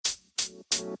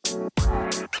Alright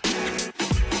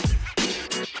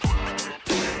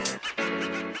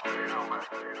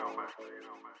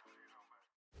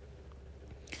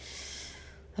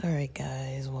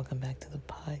guys, welcome back to the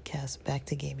podcast, Back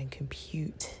to Game and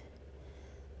Compute.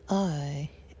 I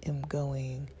am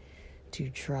going to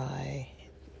try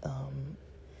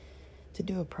to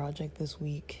do a project this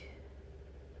week.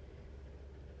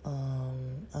 I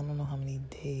don't know how many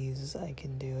days I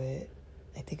can do it.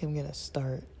 I think I'm gonna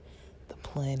start the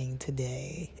planning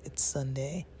today. It's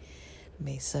Sunday,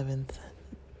 May 7th,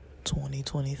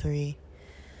 2023.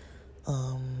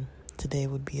 Today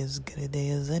would be as good a day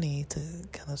as any to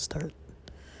kind of start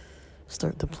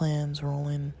the plans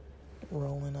rolling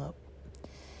up.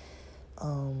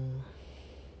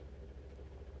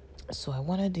 So I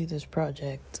want to do this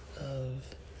project of,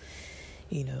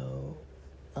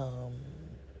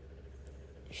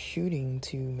 shooting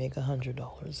to make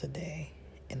 $100 a day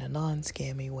in a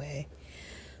non-scammy way.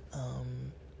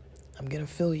 I'm gonna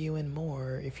fill you in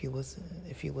more if you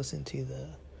listen to the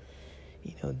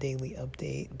daily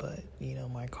update, but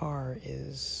my car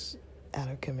is out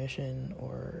of commission,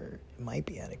 or it might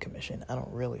be out of commission. I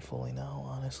don't really fully know,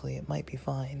 honestly. It might be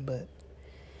fine, but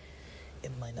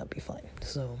it might not be fine.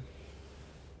 So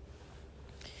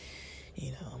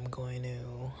I'm going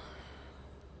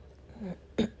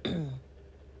to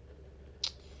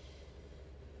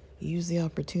use the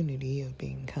opportunity of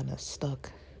being kind of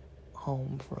stuck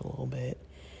home for a little bit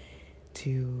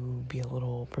to be a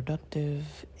little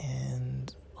productive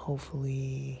and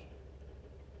hopefully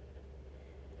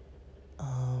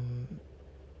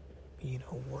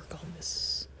work on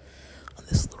this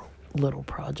little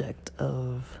project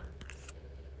of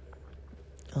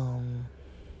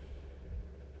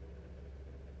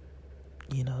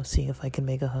seeing if I can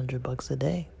make $100 a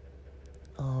day.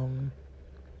 Now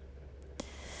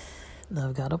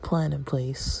I've got a plan in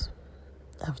place.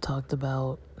 I've talked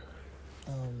about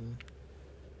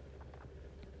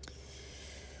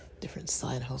different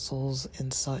side hustles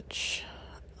and such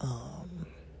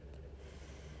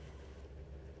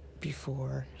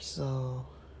before, so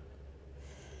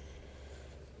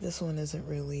this one isn't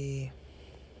really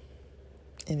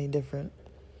any different,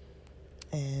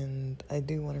 and I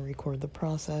do want to record the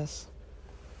process.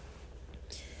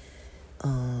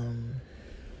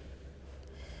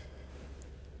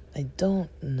 I don't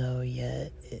know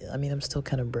yet. I'm still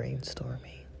kind of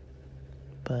brainstorming,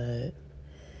 but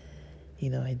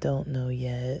I don't know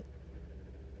yet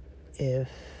if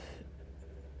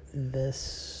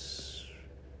this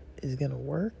is gonna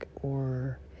work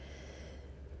or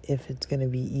if it's gonna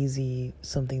be easy,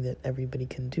 something that everybody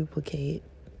can duplicate.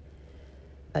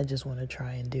 I just want to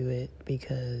try and do it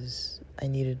because I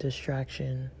need a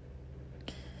distraction,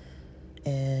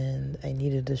 and I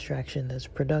need a distraction that's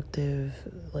productive.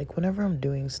 Like whenever I'm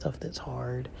doing stuff that's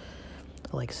hard,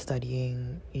 like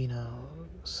studying,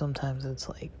 sometimes it's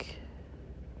like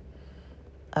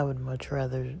I would much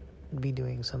rather be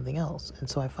doing something else, and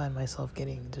so I find myself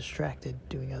getting distracted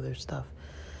doing other stuff.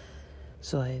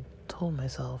 So I told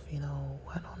myself,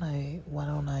 why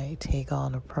don't I take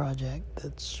on a project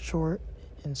that's short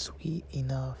and sweet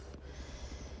enough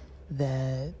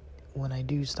that when I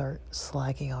do start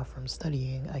slacking off from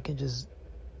studying, I can just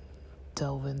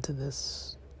delve into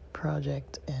this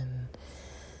project and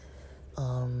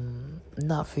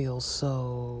not feel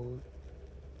so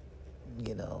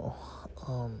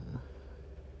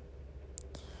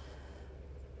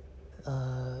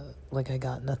like I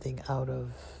got nothing out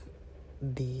of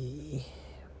the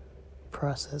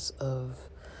process of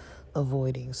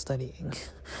avoiding studying.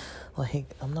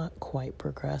 Like, I'm not quite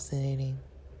procrastinating.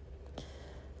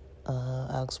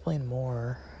 I'll explain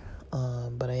more,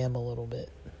 but I am a little bit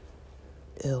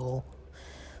ill,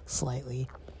 slightly.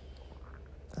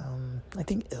 I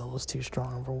think ill is too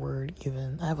strong of a word,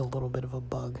 even. I have a little bit of a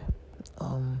bug.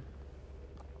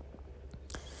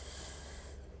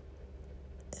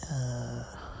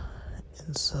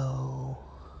 And so,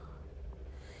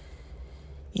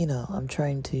 I'm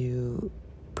trying to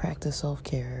practice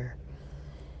self-care.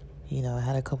 I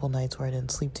had a couple nights where I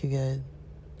didn't sleep too good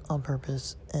on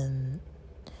purpose, and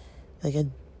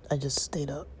I just stayed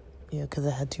up, because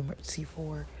I had too much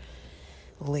C4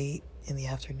 late in the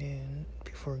afternoon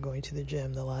before going to the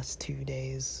gym. The last 2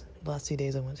 days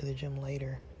I went to the gym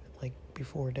later, like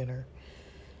before dinner.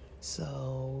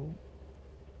 So,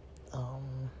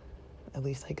 at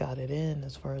least I got it in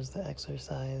as far as the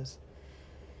exercise,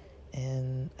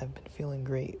 and I've been feeling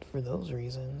great for those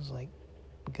reasons, like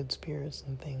good spirits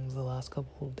and things the last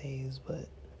couple of days. But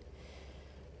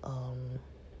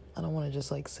I don't want to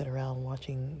just sit around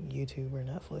watching YouTube or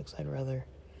Netflix. I'd rather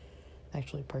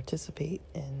actually participate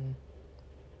in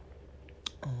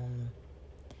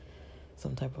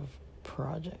some type of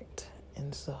project.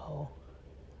 And so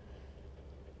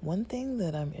one thing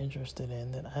that I'm interested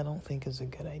in that I don't think is a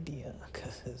good idea,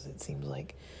 because it seems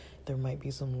like there might be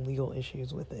some legal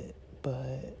issues with it,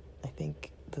 but I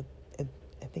think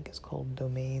it's called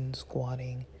domain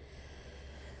squatting.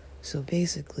 So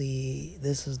basically,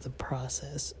 this is the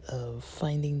process of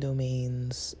finding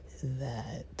domains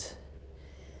that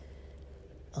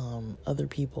other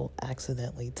people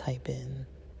accidentally type in,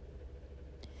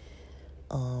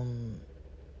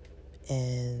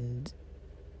 and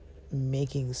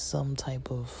making some type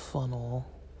of funnel,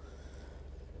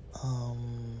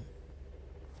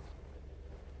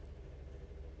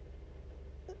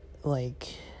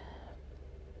 like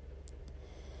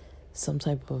some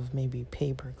type of maybe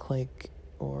pay-per-click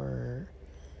or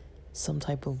some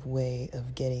type of way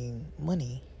of getting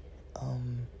money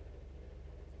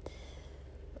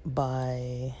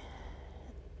by,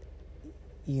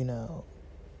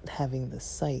 having the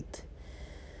site.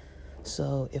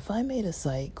 So if I made a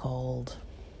site called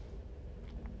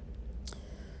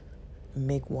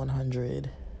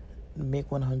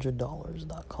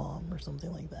make100dollars.com or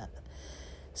something like that,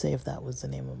 say if that was the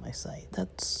name of my site,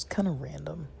 that's kind of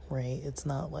random, right? It's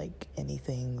not like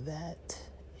anything that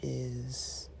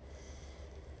is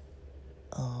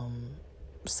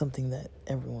something that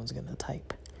everyone's gonna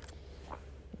type.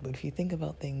 But if you think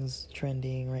about things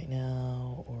trending right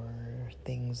now, or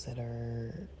things that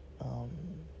are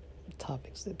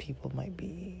topics that people might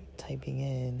be typing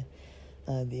in,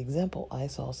 the example I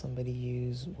saw somebody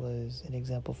use was an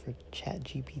example for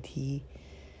ChatGPT.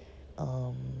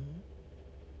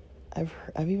 I've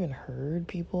even heard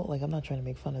people, like, I'm not trying to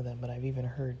make fun of them, but I've even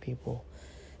heard people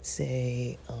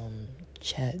say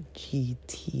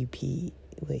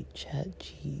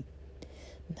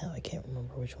now I can't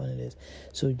remember which one it is.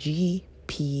 So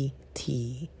GPT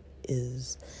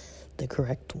is the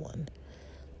correct one.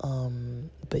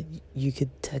 But you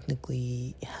could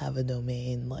technically have a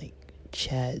domain like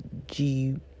I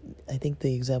think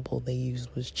the example they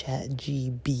used was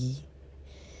ChatGB,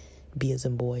 B as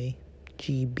in boy,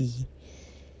 GBT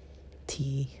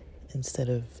instead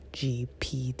of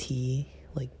GPT,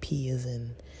 like P as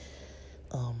in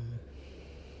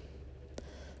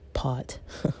pot.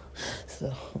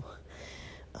 So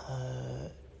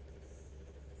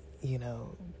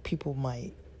people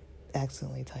might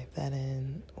accidentally type that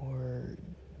in. Or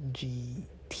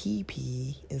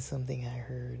GTP is something I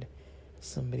heard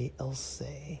somebody else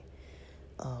say.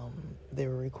 They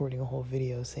were recording a whole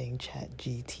video saying chat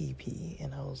GTP,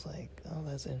 and I was like, oh,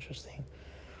 that's interesting,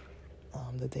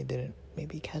 that they didn't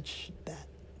maybe catch that,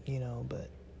 but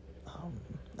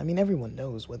I mean, everyone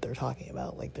knows what they're talking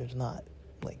about. Like, there's not,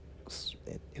 like,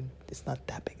 it's not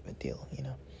that big of a deal,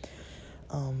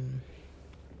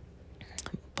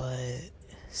 but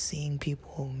seeing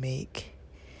people make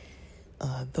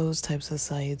those types of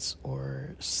sites,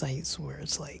 or sites where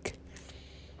it's like,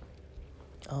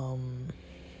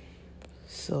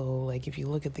 so like if you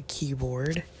look at the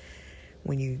keyboard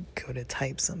when you go to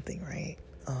type something, right?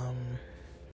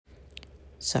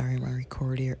 Sorry, my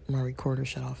recorder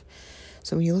shut off.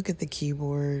 So when you look at the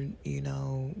keyboard,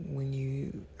 when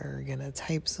you are gonna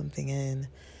type something in,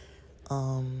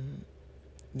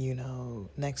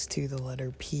 next to the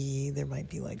letter P, there might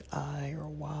be like I or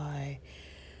Y,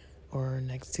 or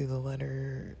next to the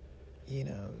letter,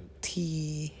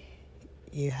 T,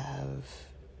 you have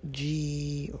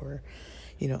G, or,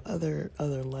 other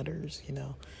letters,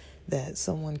 that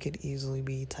someone could easily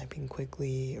be typing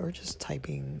quickly, or just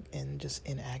typing and just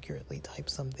inaccurately type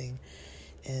something.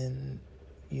 And,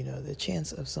 the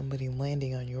chance of somebody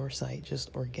landing on your site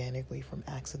just organically from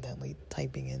accidentally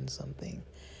typing in something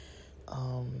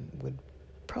would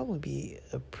probably be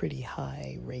a pretty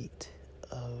high rate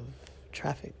of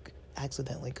traffic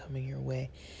accidentally coming your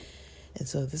way. And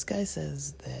so this guy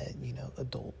says that,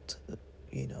 adult,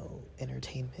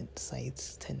 entertainment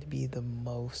sites tend to be the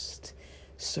most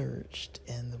searched,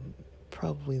 and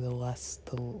probably the less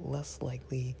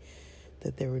likely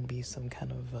that there would be some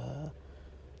kind of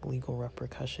legal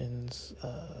repercussions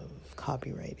of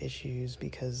copyright issues,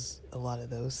 because a lot of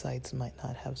those sites might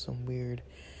not have some weird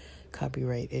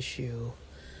copyright issue.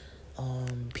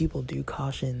 People do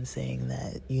caution, saying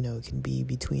that, it can be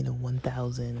between a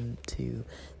 $1,000 to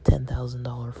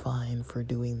 $10,000 fine for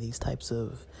doing these types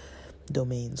of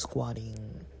domain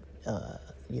squatting,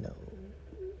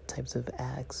 types of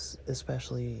acts,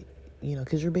 especially,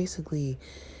 because you're basically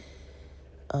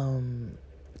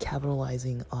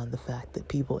capitalizing on the fact that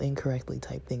people incorrectly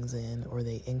type things in, or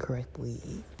they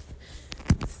incorrectly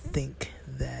think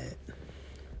that,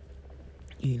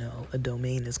 a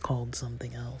domain is called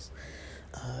something else.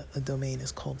 a domain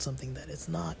is called something that it's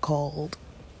not called,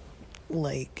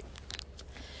 like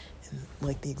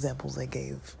the examples I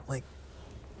gave, like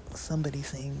somebody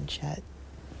saying Chat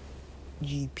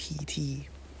GPT,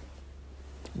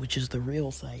 which is the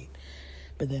real site,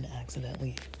 but then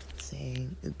accidentally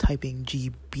typing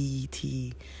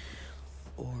GBT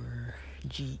or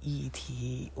GET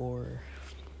or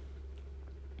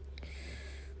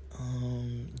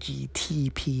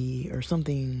GTP or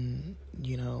something,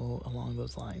 along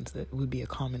those lines. That would be a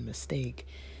common mistake.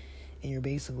 And you're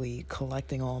basically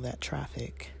collecting all that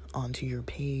traffic onto your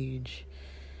page,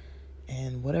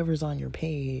 and whatever's on your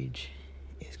page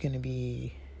is going to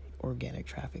be organic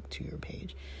traffic to your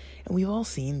page. And we've all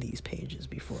seen these pages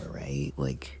before, right?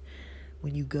 Like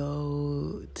when you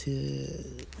go to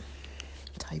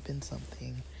type in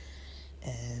something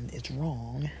and it's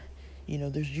wrong,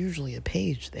 there's usually a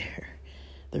page there.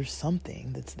 There's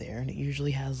something that's there, and it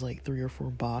usually has like 3 or 4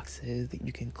 boxes that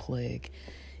you can click.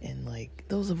 And like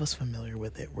those of us familiar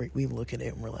with it, we look at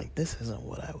it and we're like, this isn't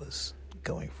what I was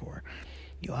going for.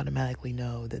 You automatically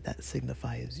know that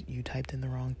signifies you typed in the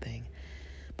wrong thing.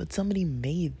 But somebody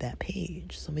made that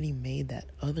page. Somebody made that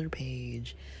other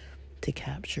page to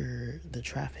capture the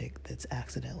traffic that's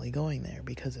accidentally going there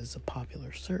because it's a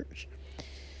popular search.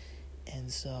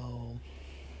 And so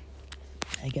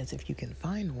I guess if you can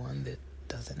find one that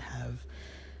doesn't have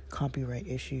copyright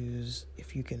issues,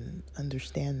 if you can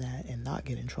understand that and not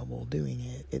get in trouble doing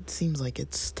it, it seems like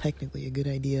it's technically a good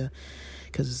idea,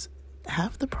 because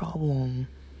half the problem,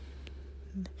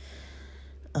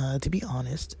 to be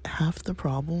honest, half the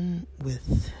problem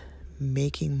with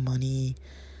making money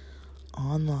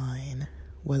online,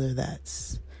 whether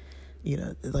that's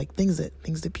like things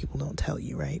that people don't tell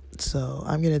you, right? So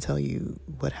I'm going to tell you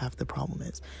what half the problem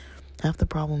is. Half the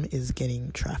problem is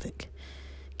getting traffic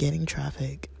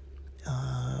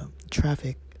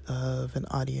of an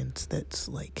audience that's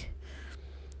like,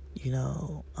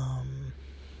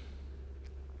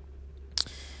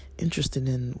 interested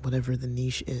in whatever the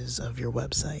niche is of your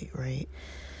website, right?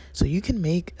 So you can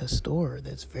make a store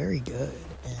that's very good,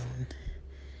 and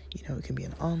it can be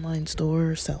an online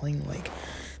store selling like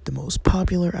the most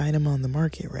popular item on the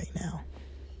market right now.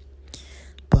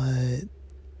 But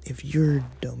if your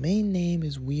domain name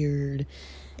is weird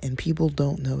and people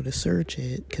don't know to search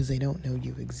it because they don't know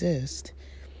you exist,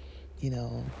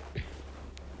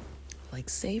 like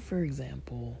say for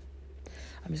example,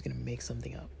 I'm just going to make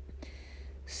something up.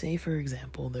 Say for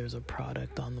example, there's a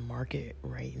product on the market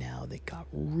right now that got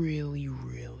really,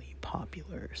 really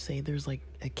popular. Say there's like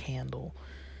a candle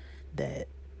that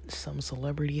some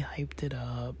celebrity hyped it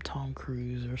up, Tom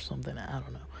Cruise or something, I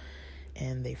don't know.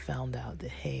 And they found out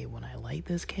that, hey, when I light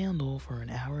this candle for an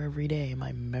hour every day,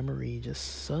 my memory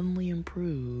just suddenly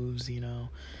improves,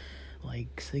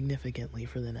 like significantly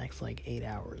for the next like 8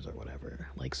 hours or whatever.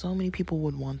 Like so many people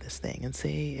would want this thing, and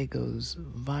say it goes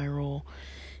viral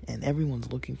and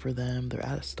everyone's looking for them. They're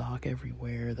out of stock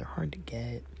everywhere. They're hard to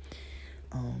get.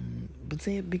 But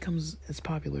say it becomes as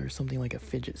popular as something like a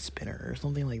fidget spinner or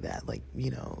something like that. Like,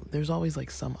 there's always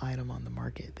like some item on the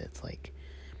market that's like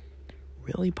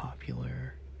really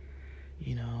popular,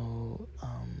 even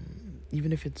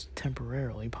if it's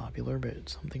temporarily popular, but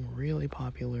it's something really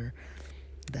popular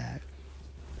that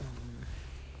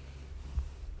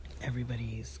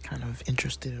everybody's kind of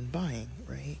interested in buying,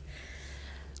 right?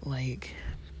 Like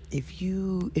if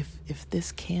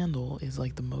this candle is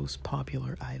like the most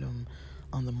popular item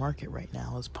on the market right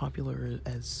now, as popular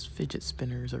as fidget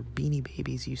spinners or Beanie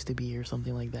Babies used to be or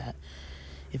something like that,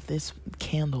 if this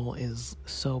candle is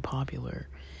so popular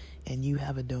and you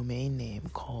have a domain name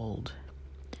called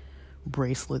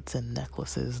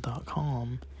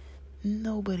braceletsandnecklaces.com,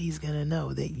 nobody's gonna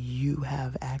know that you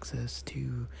have access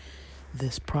to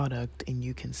this product and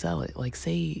you can sell it. Like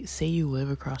say you live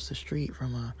across the street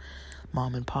from a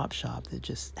mom and pop shop that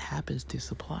just happens to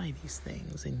supply these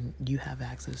things, and you have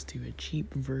access to a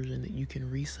cheap version that you can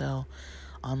resell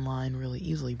online really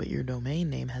easily, but your domain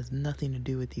name has nothing to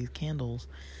do with these candles.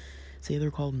 Say they're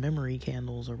called memory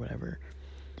candles or whatever.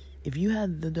 If you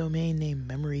had the domain name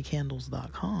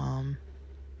memorycandles.com,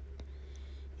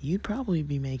 you'd probably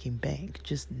be making bank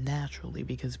just naturally,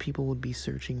 because people would be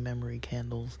searching memory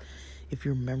candles. If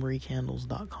your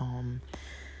memorycandles.com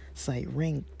site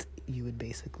ranked, you would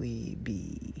basically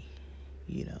be,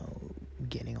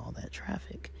 getting all that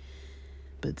traffic.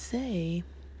 But say,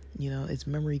 it's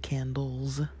memory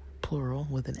candles, plural,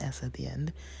 with an S at the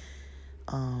end.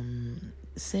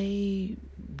 Say,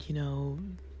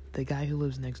 the guy who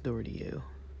lives next door to you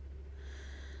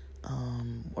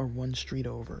or one street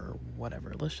over, or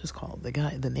whatever. Let's just call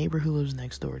it the neighbor who lives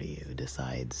next door to you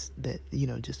decides that,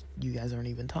 just you guys aren't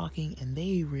even talking, and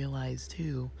they realize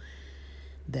too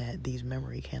that these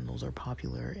memory candles are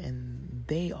popular, and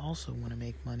they also want to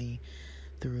make money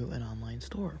through an online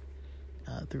store,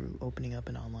 through opening up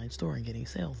an online store and getting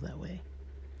sales that way.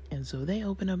 And so they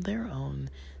open up their own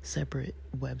separate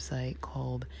website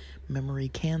called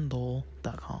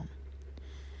memorycandle.com.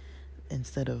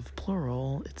 Instead of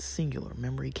plural, it's singular,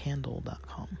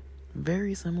 memorycandle.com.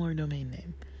 Very similar domain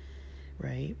name,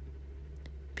 right?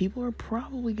 People are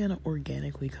probably going to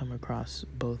organically come across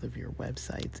both of your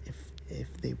websites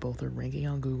if they both are ranking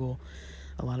on Google.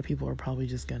 A lot of people are probably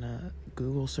just going to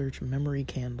Google search memory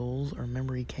candles or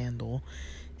memory candle,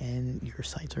 and your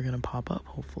sites are going to pop up,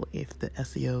 hopefully, if the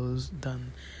SEO's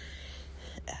done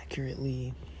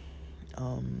accurately.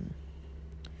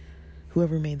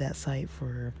 Whoever made that site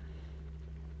for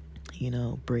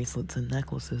bracelets and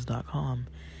necklaces.com,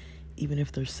 even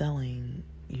if they're selling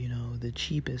the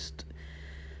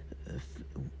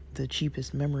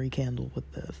cheapest memory candle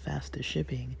with the fastest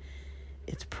shipping,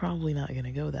 it's probably not going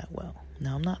to go that well.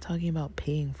 Now, I'm not talking about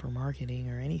paying for marketing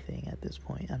or anything at this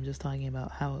point. I'm just talking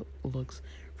about how it looks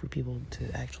for people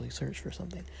to actually search for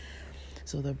something.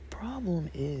 So the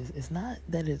problem is, it's not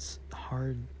that it's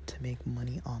hard to make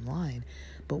money online,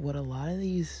 but what a lot of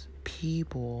these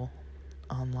people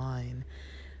online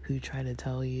who try to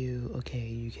tell you, okay,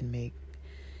 you can make,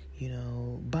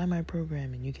 buy my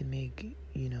program and you can make,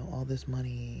 all this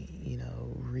money,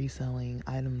 reselling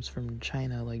items from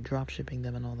China, like drop shipping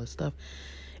them and all this stuff.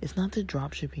 It's not that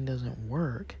drop shipping doesn't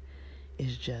work.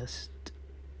 It's just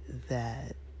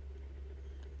that,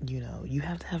 you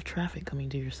have to have traffic coming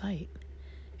to your site.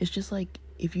 It's just like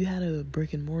if you had a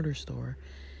brick and mortar store,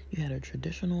 you had a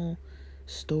traditional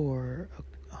store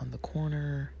on the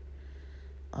corner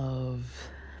of,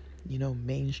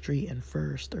 Main Street and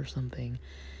First or something,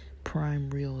 prime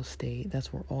real estate.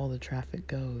 That's where all the traffic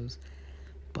goes.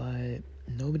 But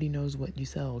nobody knows what you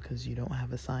sell because you don't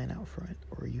have a sign out front,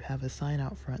 or you have a sign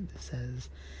out front that says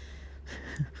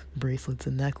bracelets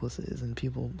and necklaces, and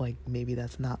people, like, maybe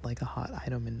that's not like a hot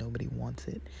item and nobody wants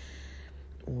it.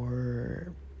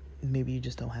 Or maybe you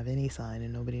just don't have any sign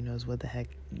and nobody knows what the heck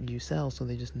you sell, so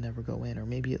they just never go in. Or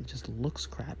maybe it just looks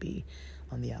crappy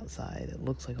on the outside. It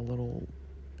looks like a little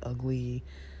ugly,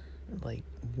 like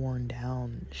worn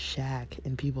down shack,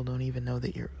 and people don't even know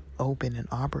that you're open and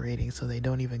operating, so they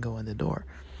don't even go in the door.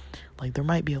 Like, there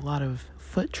might be a lot of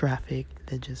foot traffic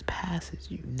that just passes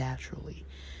you naturally,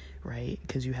 right?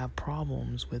 Because you have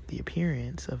problems with the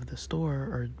appearance of the store,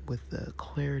 or with the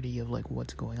clarity of like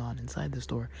what's going on inside the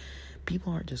store.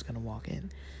 People aren't just going to walk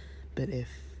in. But if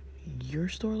your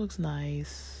store looks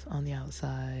nice on the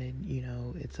outside,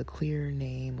 it's a clear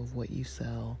name of what you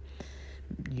sell,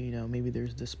 maybe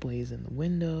there's displays in the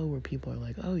window where people are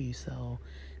like, oh, you sell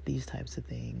these types of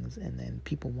things, and then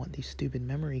people want these stupid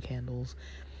memory candles,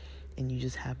 and you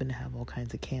just happen to have all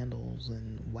kinds of candles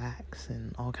and wax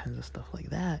and all kinds of stuff like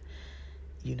that,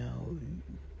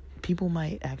 people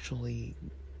might actually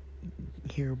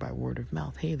hear by word of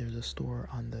mouth, hey, there's a store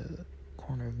on the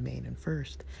corner of Main and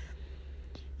First,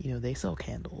 they sell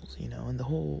candles, and the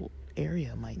whole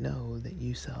area might know that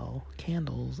you sell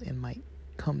candles and might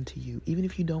come to you. Even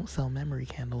if you don't sell memory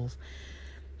candles,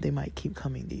 they might keep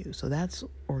coming to you. So that's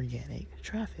organic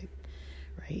traffic,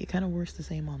 right? It kind of works the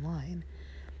same online.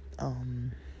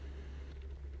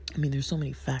 There's so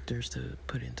many factors to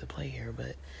put into play here,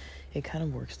 but it kind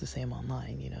of works the same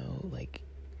online, like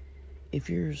if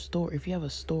you have a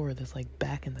store that's like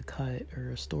back in the cut, or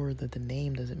a store that the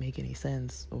name doesn't make any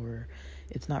sense, or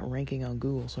it's not ranking on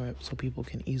Google so people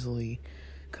can easily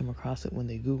come across it when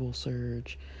they Google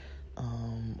search,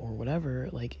 or whatever,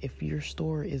 like if your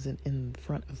store isn't in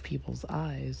front of people's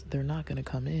eyes, they're not going to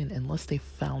come in unless they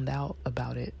found out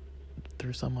about it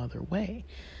through some other way.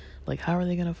 Like, how are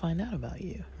they going to find out about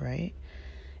you, right?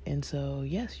 And so,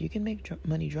 yes, you can make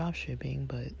money drop shipping,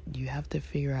 but you have to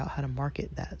figure out how to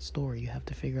market that store. You have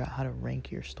to figure out how to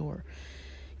rank your store.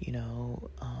 You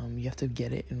have to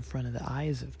get it in front of the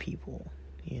eyes of people,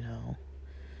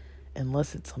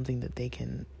 unless it's something that they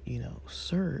can,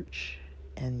 search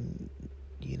and,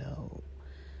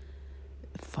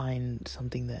 find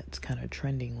something that's kind of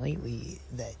trending lately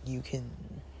that you can,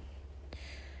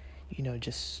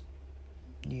 just,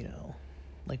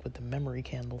 like with the memory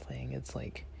candle thing, it's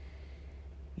like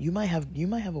you might have a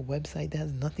website that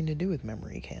has nothing to do with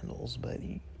memory candles, but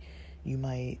you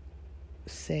might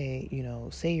say your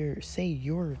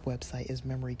website is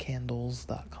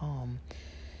memorycandles.com,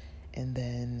 and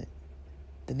then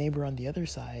the neighbor on the other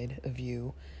side of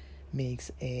you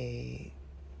makes a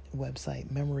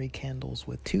website, Memory Candles,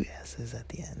 with 2 S's at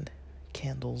the end.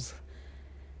 Candles,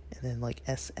 and then like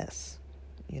SS,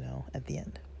 at the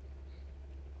end.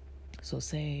 So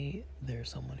say there's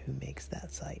someone who makes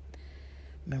that site,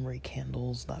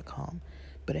 memorycandles.com,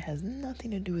 but it has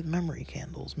nothing to do with memory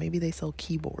candles. Maybe they sell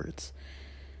keyboards,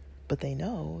 but they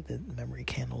know that memory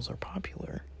candles are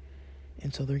popular,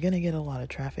 and so they're going to get a lot of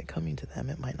traffic coming to them.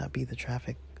 It might not be the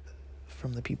traffic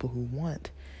from the people who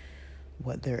want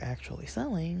what they're actually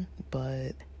selling,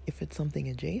 but if it's something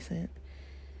adjacent,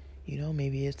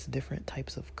 maybe it's different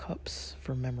types of cups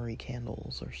for memory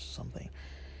candles or something,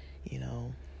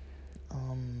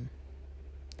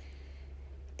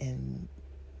 and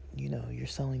you're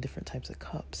selling different types of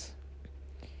cups.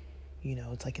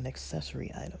 It's like an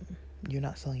accessory item. You're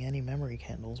not selling any memory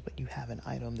candles, but you have an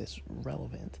item that's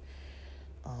relevant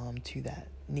to that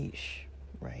niche,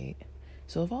 right?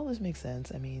 So if all this makes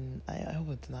sense, I hope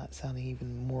it's not sounding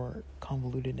even more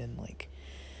convoluted and like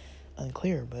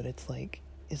unclear, but it's like,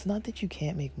 it's not that you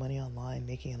can't make money online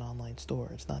making an online store.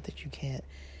 It's not that you can't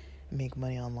make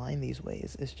money online these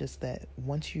ways. It's just that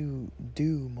once you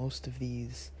do most of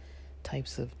these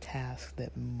types of tasks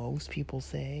that most people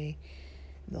say,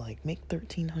 like make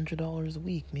 $1,300 a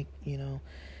week, make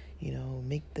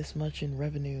make this much in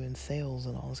revenue and sales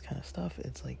and all this kind of stuff,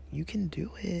 it's like you can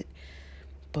do it,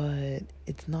 but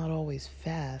it's not always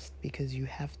fast because you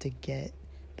have to get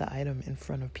the item in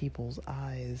front of people's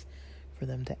eyes for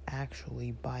them to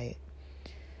actually buy it.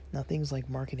 Now, things like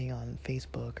marketing on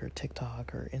Facebook or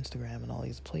TikTok or Instagram and all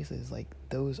these places, like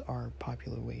those are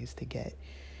popular ways to get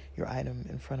your item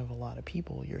in front of a lot of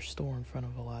people, your store in front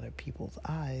of a lot of people's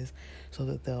eyes, so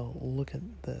that they'll look at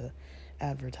the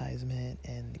advertisement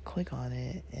and click on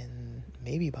it and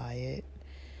maybe buy it.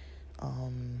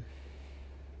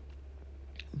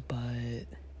 But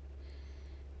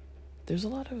there's a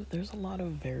lot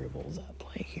of variables at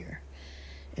play here.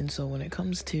 And so when it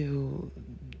comes to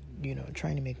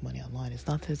trying to make money online, it's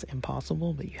not that it's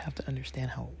impossible, but you have to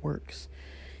understand how it works,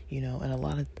 and a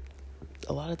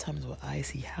lot of times what I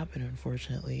see happen,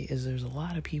 unfortunately, is there's a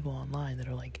lot of people online that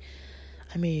are like,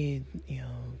 I made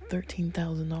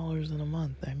 $13,000 in a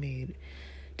month, I made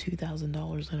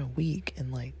 $2,000 in a week,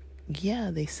 and like, yeah,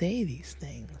 they say these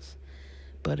things,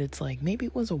 but it's like, maybe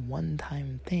it was a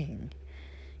one-time thing,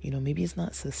 maybe it's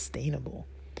not sustainable.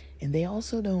 And they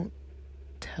also don't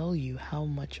tell you how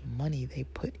much money they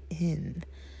put in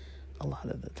a lot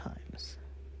of the times.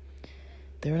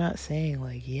 They're not saying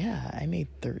like, yeah, I made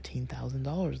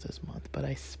 $13,000 this month, but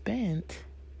I spent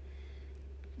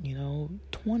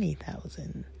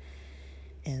 $20,000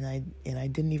 and I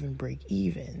didn't even break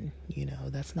even.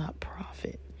 That's not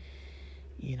profit.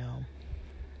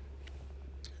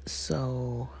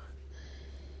 So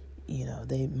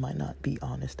they might not be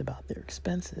honest about their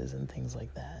expenses and things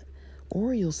like that.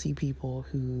 Or you'll see people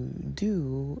who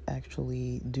do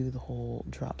actually do the whole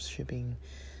drop shipping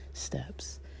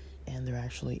steps, and they're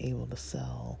actually able to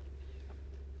sell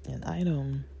an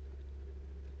item.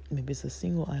 Maybe it's a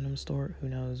single item store, who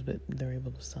knows, but they're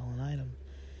able to sell an item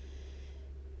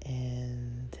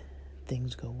and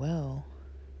things go well,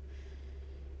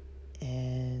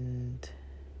 and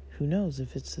who knows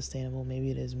if it's sustainable. Maybe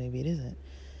it is, maybe it isn't.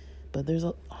 But there's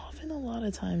often a lot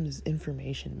of times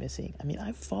information missing.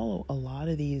 I follow a lot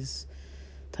of these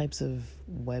types of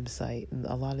website,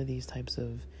 a lot of these types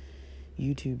of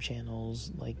YouTube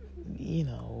channels, like,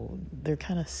 they're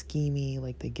kind of schemy,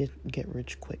 like they get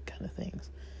rich quick kind of things,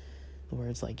 where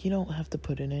it's like, you don't have to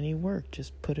put in any work,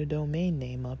 just put a domain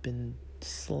name up and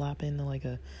slap in like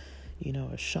a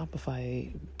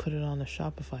Shopify, put it on the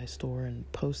Shopify store and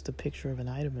post a picture of an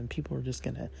item, and people are just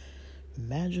gonna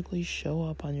magically show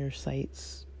up on your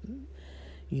site's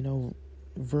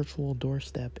virtual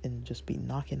doorstep and just be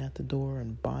knocking at the door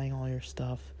and buying all your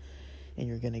stuff, and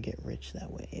you're gonna get rich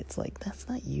that way. It's like, that's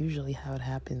not usually how it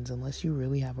happens unless you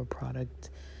really have a product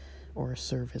or a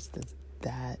service that's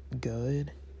that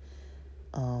good.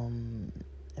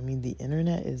 The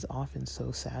internet is often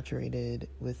so saturated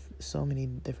with so many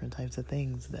different types of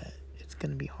things that it's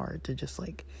gonna be hard to just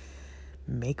like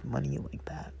make money like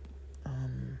that.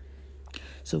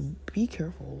 So be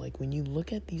careful, like when you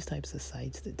look at these types of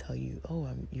sites that tell you,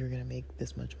 you're gonna make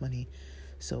this much money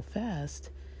so fast,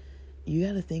 you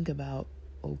got to think about,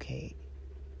 okay,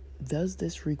 does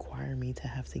this require me to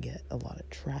have to get a lot of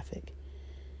traffic?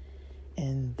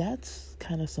 And that's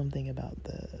kind of something about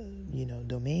the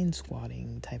domain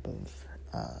squatting type of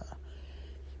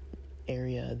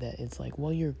area, that it's like,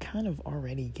 well, you're kind of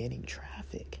already getting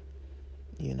traffic.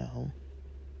 You're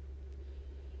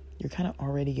kind of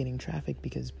already getting traffic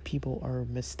because people are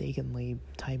mistakenly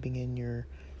typing in your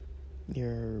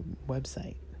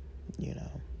website,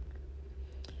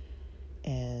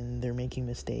 and they're making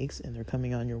mistakes and they're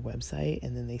coming on your website,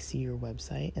 and then they see your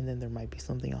website, and then there might be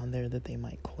something on there that they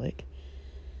might click.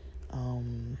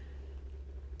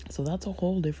 So that's a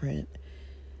whole different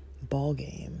ball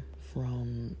game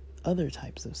from other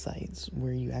types of sites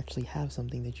where you actually have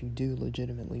something that you do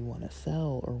legitimately want to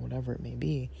sell or whatever it may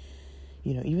be.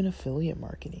 Even affiliate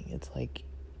marketing, it's like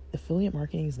affiliate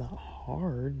marketing is not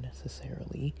hard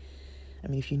necessarily. I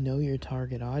mean, if you know your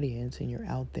target audience and you're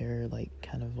out there like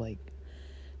kind of like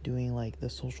doing like the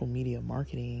social media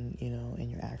marketing,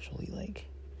 and you're actually like,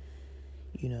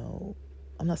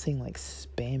 I'm not saying like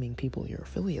spamming people your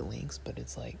affiliate links, but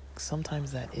it's like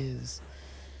sometimes that is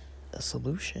a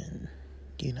solution,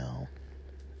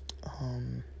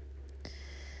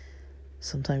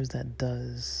 sometimes that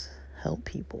does help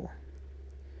people.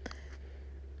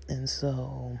 And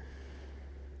so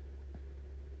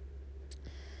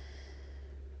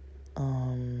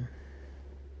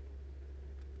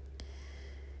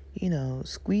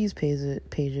squeeze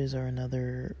pages are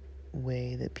another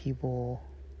way that people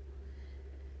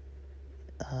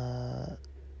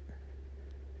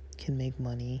can make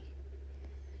money.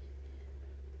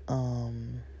 I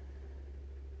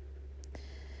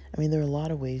mean, there are a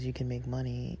lot of ways you can make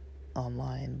money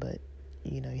online, but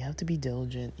you have to be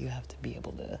diligent. You have to be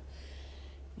able to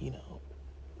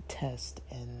test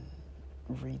and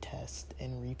retest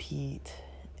and repeat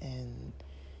and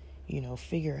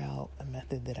figure out a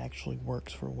method that actually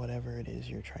works for whatever it is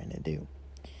you're trying to do.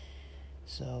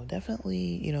 So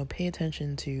definitely, pay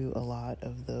attention to a lot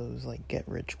of those like get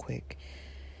rich quick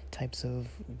types of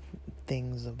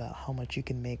things about how much you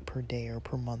can make per day or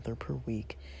per month or per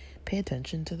week. Pay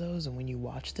attention to those, and when you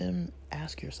watch them,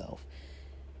 ask yourself,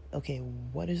 okay,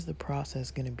 what is the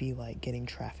process going to be like getting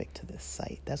traffic to this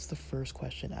site? That's the first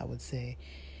question I would say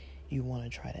you want to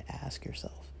try to ask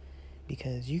yourself.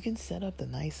 Because you can set up the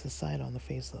nicest site on the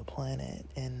face of the planet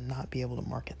and not be able to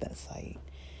market that site.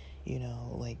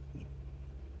 Like,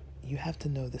 you have to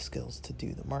know the skills to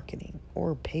do the marketing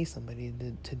or pay somebody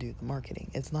to do the marketing.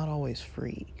 It's not always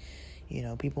free.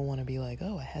 People want to be like,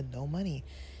 oh, I had no money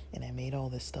and I made all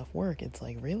this stuff work. It's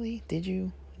like, really? Did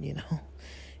you?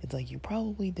 It's like you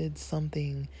probably did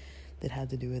something that had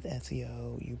to do with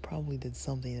SEO. You probably did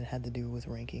something that had to do with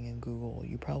ranking in Google.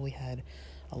 You probably had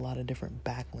a lot of different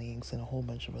backlinks and a whole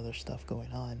bunch of other stuff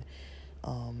going on.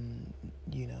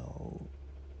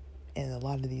 And a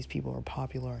lot of these people are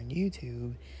popular on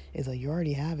YouTube. It's like you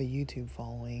already have a YouTube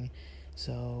following,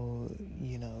 so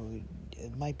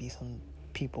it might be some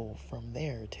people from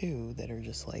there too that are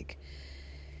just like,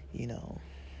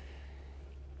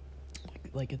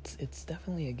 like it's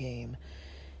definitely a game,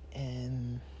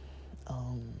 and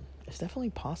it's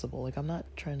definitely possible. Like, I'm not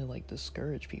trying to like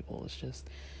discourage people. It's just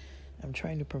I'm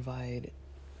trying to provide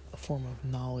a form of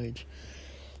knowledge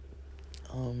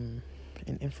and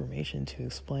information to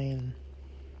explain,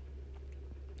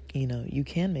 you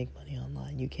can make money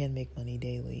online, you can make money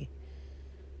daily,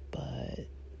 but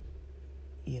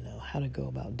how to go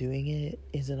about doing it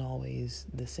isn't always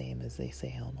the same as they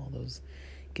say on all those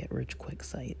get rich quick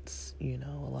sites. A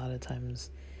lot of times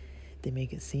they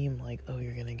make it seem like, oh,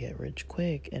 you're gonna get rich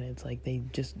quick, and it's like they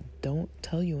just don't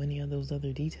tell you any of those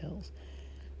other details.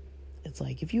 It's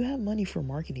like, if you have money for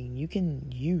marketing, you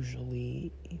can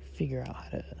usually figure out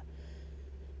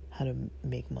how to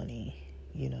make money,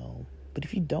 but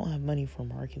if you don't have money for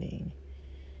marketing,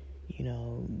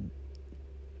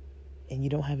 and you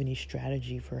don't have any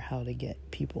strategy for how to get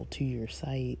people to your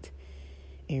site,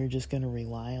 and you're just going to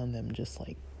rely on them just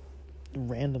like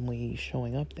randomly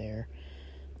showing up there,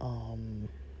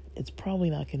 it's probably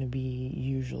not going to be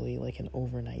usually like an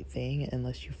overnight thing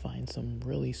unless you find some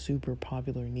really super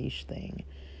popular niche thing.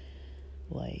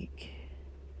 Like,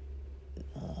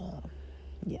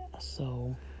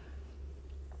 so,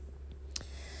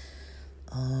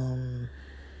 I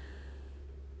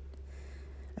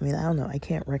mean, I don't know. I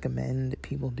can't recommend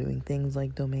people doing things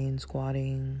like domain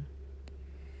squatting,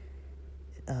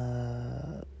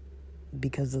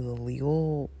 because of the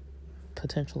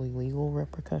potentially legal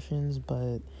repercussions,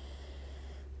 but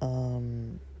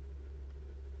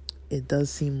it does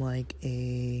seem like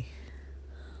a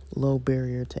low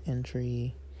barrier to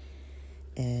entry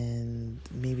and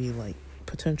maybe like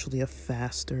potentially a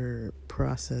faster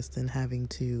process than having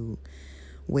to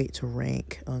wait to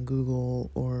rank on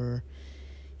Google, or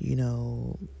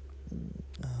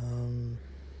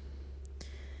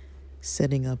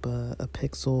setting up a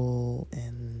pixel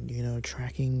and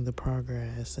tracking the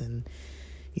progress and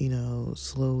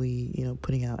slowly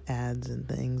putting out ads and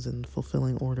things and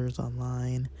fulfilling orders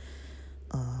online.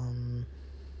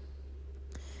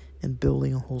 and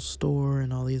building a whole store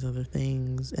and all these other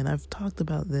things. And I've talked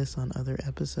about this on other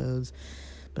episodes,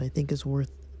 but I think it's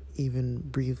worth even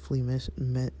briefly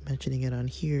mentioning it on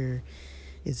here,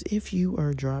 is if you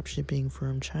are drop shipping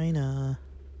from China,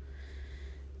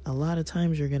 a lot of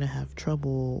times you're going to have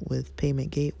trouble with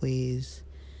payment gateways.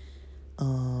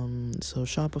 So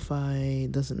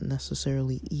Shopify doesn't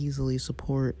necessarily easily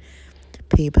support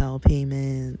PayPal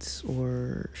payments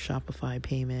or Shopify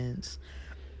payments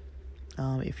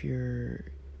if you're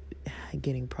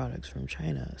getting products from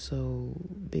China. So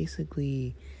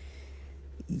basically,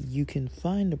 you can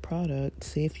find a product.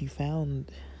 Say if you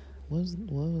found, what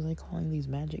was I calling these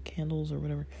magic candles or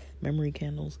whatever, memory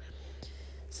candles.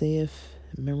 Say if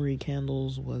memory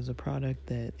candles was a product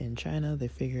that in China they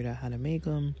figured out how to make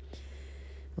them.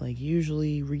 Like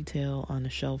usually retail on a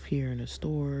shelf here in a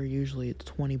store, usually it's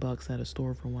 $20 at a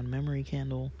store for one memory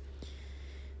candle.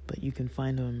 But you can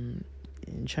find them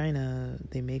in China,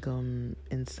 they make them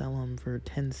and sell them for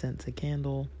 10 cents a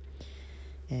candle.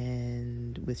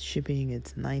 And with shipping,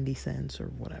 it's 90 cents or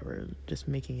whatever, just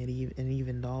making it an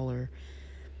even dollar.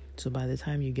 So by the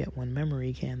time you get one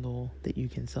memory candle that you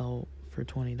can sell for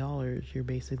 $20, you're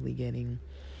basically getting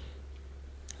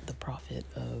the profit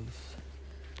of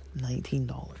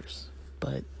 $19.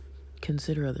 But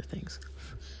consider other things.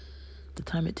 The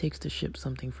time it takes to ship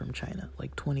something from China,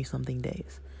 like 20-something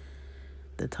days.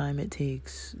 The time it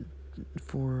takes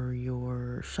for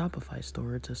your Shopify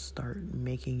store to start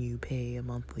making you pay a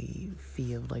monthly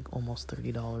fee of like almost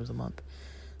 $30 a month.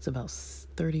 It's about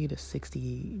 30 to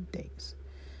 60 days.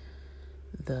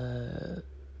 The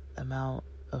amount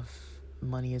of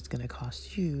money it's going to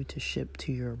cost you to ship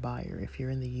to your buyer. If you're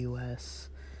in the US,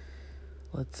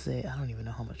 let's say, I don't even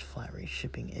know how much flat rate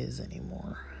shipping is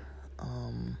anymore.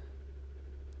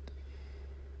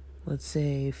 Let's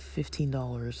say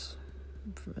 $15.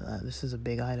 This is a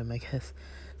big item, I guess.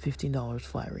 $15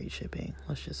 flat rate shipping.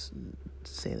 Let's just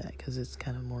say that because it's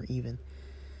kind of more even.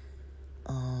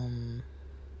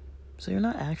 So you're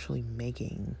not actually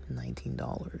making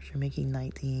 $19. You're making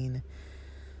 19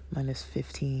 minus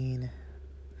 15.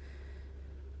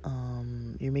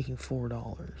 You're making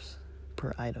 $4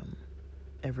 per item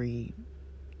every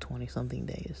 20-something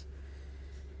days.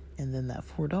 And then that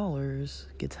 $4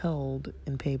 gets held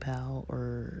in PayPal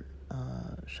or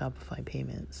Shopify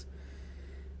payments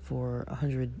for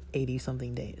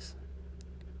 180-something days,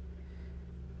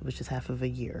 which is half of a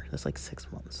year. That's like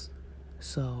 6 months.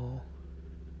 So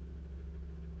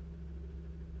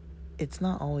it's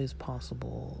not always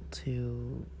possible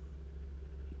to,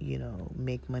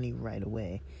 make money right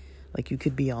away. Like you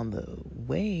could be on the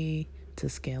way to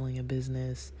scaling a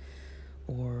business,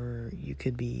 or you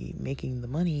could be making the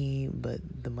money, but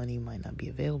the money might not be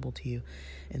available to you.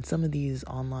 And some of these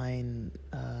online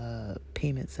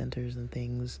payment centers and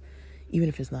things, even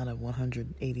if it's not a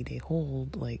 180-day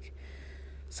hold, like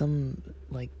some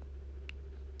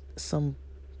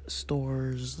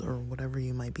stores or whatever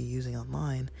you might be using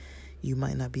online, you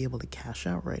might not be able to cash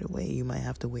out right away. You might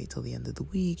have to wait till the end of the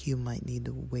week. You might need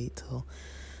to wait till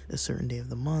a certain day of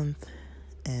the month.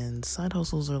 And side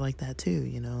hustles are like that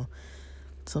too,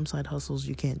 Some side hustles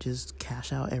you can't just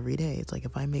cash out every day. It's like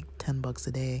if I make $10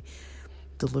 a day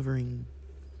delivering,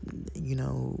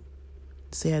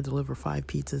 say I deliver 5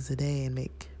 pizzas a day and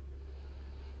make,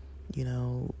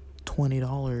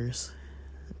 $20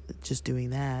 just doing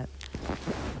that.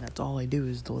 And that's all I do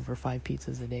is deliver 5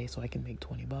 pizzas a day so I can make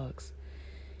 $20.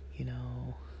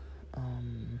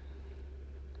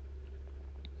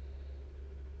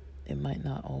 It might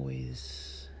not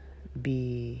always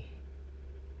be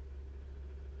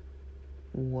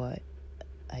what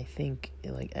I think,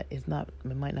 it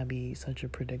might not be such a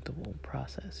predictable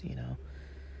process,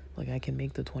 like I can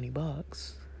make the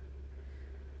 $20,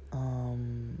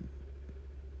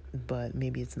 but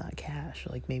maybe it's not cash,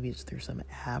 like maybe it's through some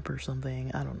app or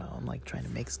something. I don't know, I'm like trying to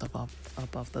make stuff up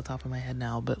off the top of my head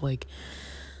now, but like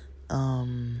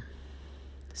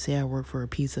say I work for a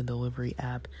pizza delivery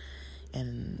app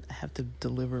and I have to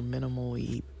deliver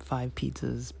minimally 5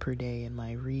 pizzas per day in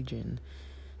my region.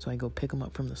 So I go pick them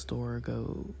up from the store,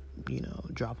 go,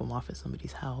 drop them off at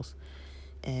somebody's house,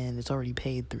 and it's already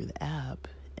paid through the app,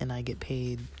 and I get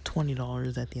paid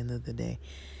 $20 at the end of the day,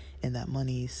 and that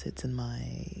money sits in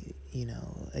my,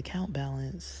 account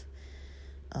balance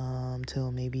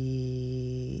till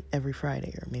maybe every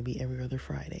Friday, or maybe every other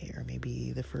Friday, or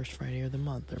maybe the first Friday of the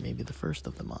month, or maybe the first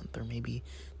of the month, or maybe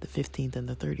the 15th and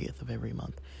the 30th of every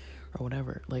month, or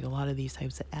whatever. Like a lot of these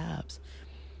types of apps,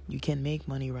 you can make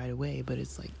money right away, but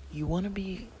it's like you want to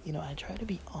be, I try to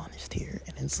be honest here,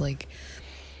 and it's like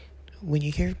when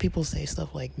you hear people say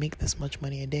stuff like make this much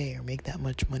money a day or make that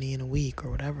much money in a week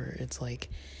or whatever, it's like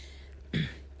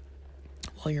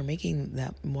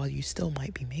while you still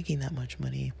might be making that much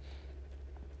money,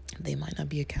 they might not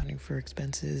be accounting for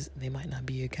expenses. They might not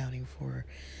be accounting for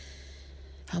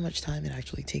how much time it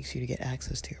actually takes you to get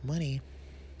access to your money.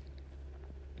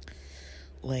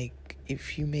 Like,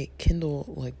 if you make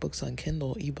Kindle, like books on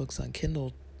Kindle, ebooks on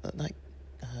Kindle, not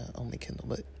only Kindle,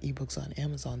 but ebooks on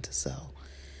Amazon to sell,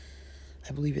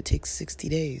 I believe it takes 60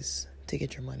 days to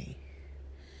get your money.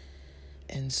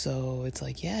 And so it's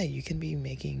like, yeah, you can be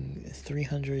making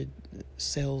 300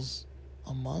 sales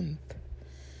a month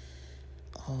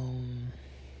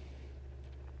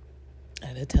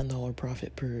at a $10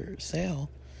 profit per sale,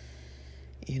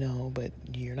 but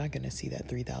you're not going to see that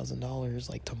 $3,000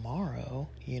 like tomorrow,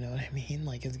 you know what I mean?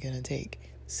 Like, it's going to take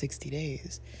 60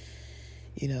 days,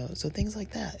 so things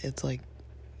like that. It's like,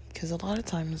 because a lot of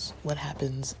times what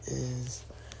happens is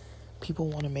people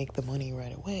want to make the money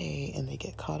right away, and they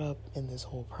get caught up in this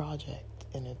whole project,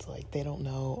 and it's like they don't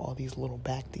know all these little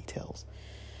back details.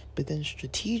 But then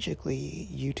strategically,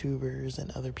 YouTubers and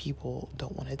other people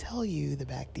don't want to tell you the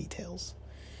back details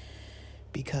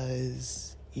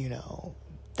because,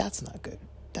 that's not good.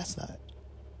 That's not,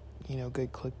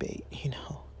 good clickbait,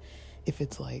 If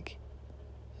it's like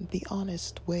the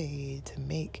honest way to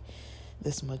make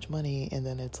this much money, and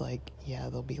then it's like, yeah,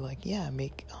 they'll be like, yeah,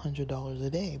 make $100 a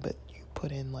day, but you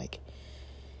put in like,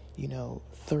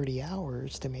 30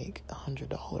 hours to make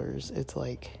 $100. It's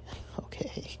like,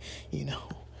 okay,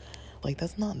 like,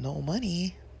 that's not no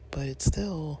money, but it's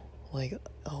still like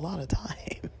a lot of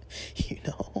time,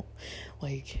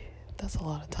 like, that's a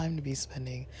lot of time to be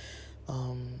spending,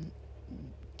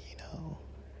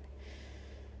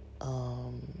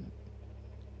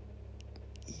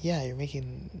 yeah, you're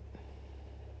making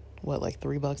what, like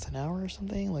 $3 an hour or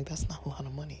something? Like, that's not a lot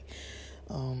of money.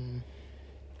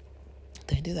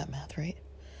 Did I do that math right?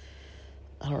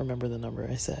 I don't remember the number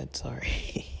I said,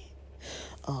 sorry.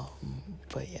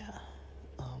 But yeah.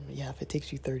 Yeah, if it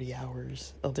takes you 30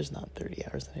 hours, there's not 30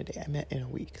 hours in a day. I meant in a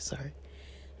week, sorry.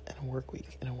 In a work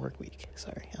week,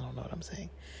 sorry. I don't know what I'm saying.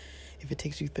 If it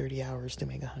takes you 30 hours to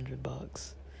make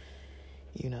 $100,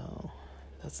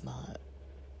 that's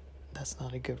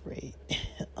not a good rate.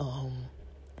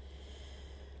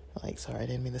 Like, sorry, I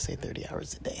didn't mean to say 30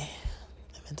 hours a day.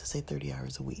 I meant to say 30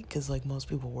 hours a week, because like most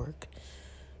people work,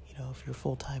 if you're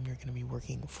full-time, you're going to be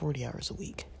working 40 hours a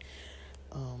week.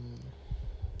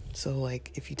 So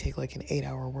like, if you take like an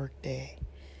 8-hour work day,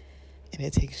 and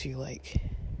it takes you like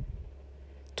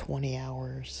 20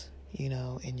 hours,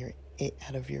 and you're 8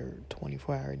 out of your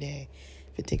 24-hour day,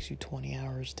 if it takes you 20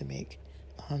 hours to make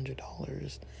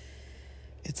 $100,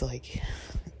 it's like,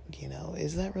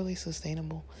 is that really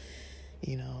sustainable?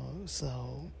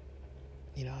 So,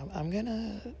 I'm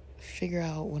gonna figure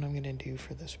out what I'm gonna do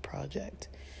for this project.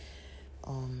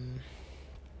 I'm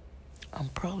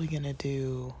probably gonna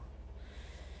do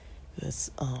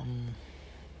this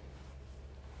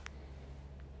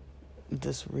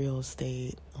this real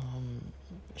estate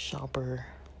shopper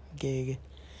gig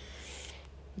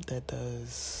that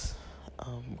does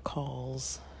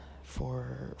calls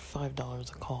for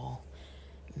 $5 a call.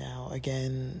 Now,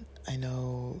 again, I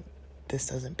know this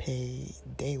doesn't pay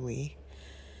daily.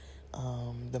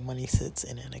 The money sits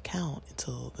in an account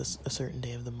until a certain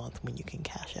day of the month when you can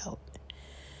cash out.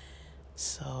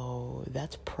 So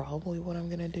that's probably what I'm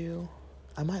gonna do.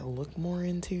 I might look more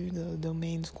into the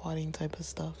domain squatting type of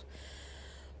stuff,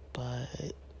 but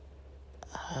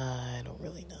I don't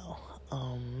really know.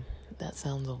 That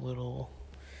sounds a little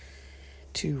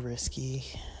too risky.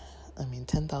 I mean,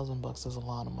 $10,000 is a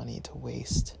lot of money to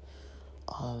waste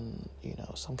on,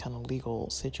 some kind of legal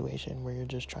situation where you're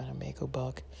just trying to make a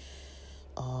buck.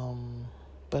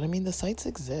 But I mean, the sites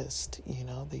exist,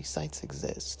 these sites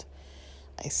exist.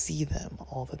 I see them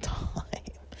all the time.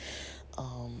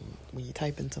 When you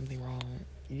type in something wrong,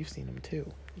 you've seen them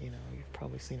too, you've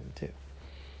probably seen them too.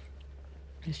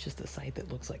 It's just a site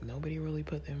that looks like nobody really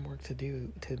put in work to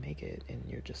make it, and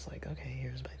you're just like, okay,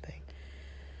 here's my thing.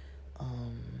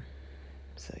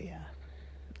 So yeah,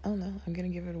 I don't know, I'm gonna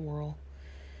give it a whirl.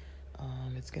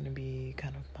 It's gonna be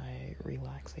kind of my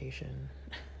relaxation.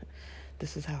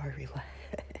 This is how I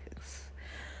relax.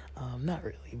 Not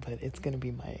really, but it's gonna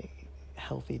be my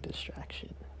healthy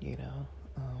distraction, because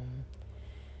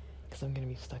I'm gonna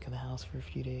be stuck in the house for a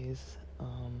few days,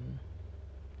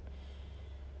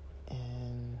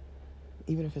 and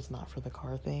even if it's not for the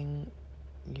car thing,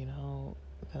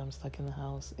 that I'm stuck in the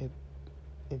house,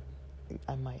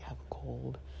 I might have a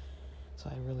cold, so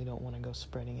I really don't want to go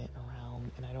spreading it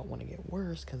around, and I don't want to get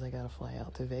worse because I gotta fly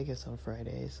out to Vegas on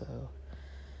Friday, so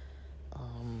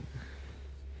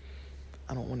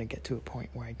I don't want to get to a point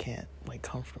where I can't, like,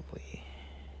 comfortably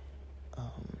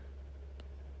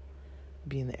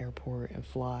be in the airport and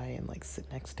fly and like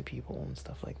sit next to people and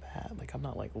stuff like that. Like, I'm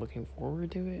not like looking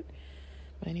forward to it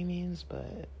by any means,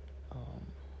 but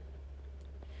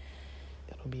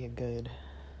it'll be a good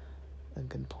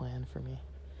plan for me.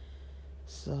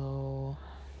 So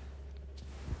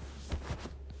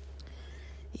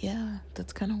yeah,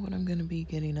 that's kind of what I'm gonna be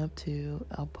getting up to.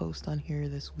 I'll post on here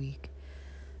this week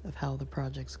of how the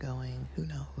project's going. Who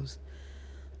knows?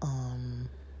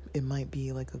 It might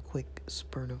be like a quick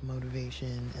spurt of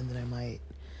motivation, and then I might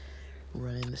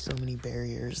run into so many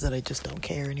barriers that I just don't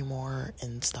care anymore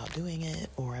and stop doing it,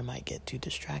 or I might get too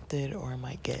distracted, or I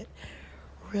might get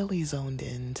really zoned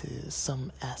into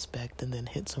some aspect and then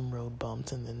hit some road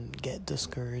bumps and then get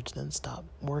discouraged and stop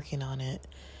working on it.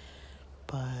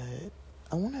 But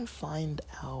I want to find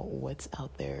out what's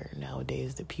out there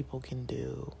nowadays that people can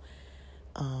do,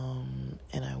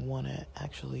 and I want to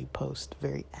actually post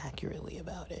very accurately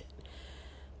about it,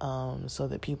 so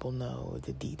that people know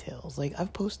the details. Like,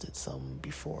 I've posted some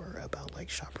before about like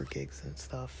shopper gigs and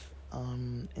stuff,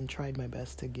 and tried my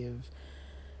best to give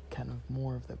kind of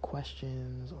more of the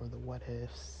questions or the what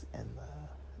ifs and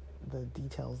the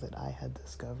details that I had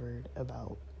discovered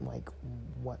about like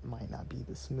what might not be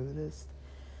the smoothest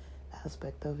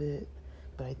aspect of it.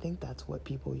 But I think that's what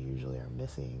people usually are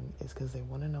missing, is because they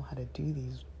want to know how to do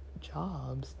these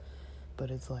jobs,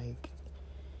 but it's like,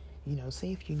 you know,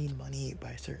 say if you need money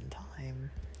by a certain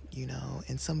time, you know,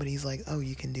 and somebody's like, oh,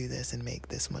 you can do this and make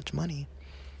this much money.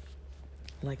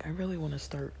 Like, I really want to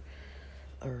start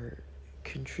or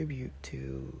contribute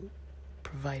to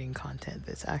providing content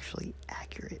that's actually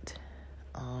accurate.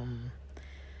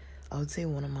 I would say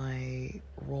one of my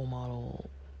role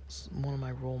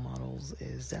models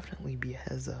is definitely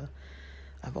Bieheza.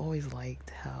 I've always liked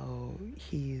how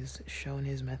he's shown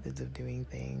his methods of doing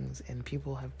things, and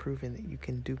people have proven that you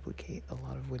can duplicate a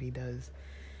lot of what he does,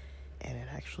 and it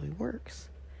actually works.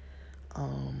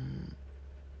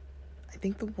 I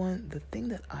think the thing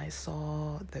that I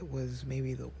saw that was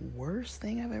maybe the worst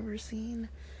thing I've ever seen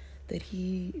that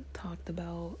he talked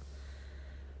about,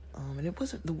 and it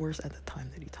wasn't the worst at the time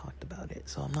that he talked about it,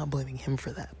 so I'm not blaming him for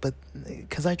that, but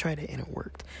because I tried it and it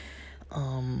worked.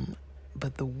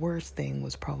 But the worst thing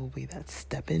was probably that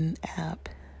Steppen app,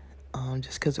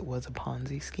 just because it was a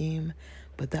Ponzi scheme,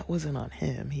 but that wasn't on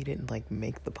him. He didn't like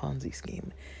make the Ponzi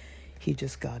scheme. He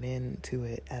just got into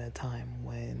it at a time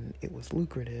when it was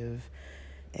lucrative,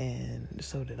 and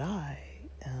so did I,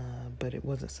 but it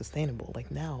wasn't sustainable.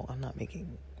 Like, now I'm not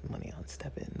making money on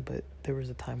Steppen, but there was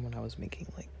a time when I was making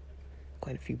like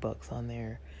quite a few bucks on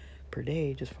there per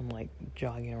day just from like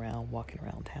jogging around, walking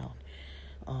around town.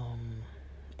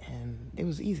 And it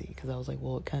was easy because I was like,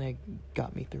 well, it kind of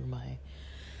got me through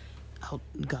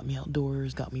got me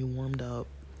outdoors, got me warmed up.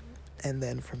 And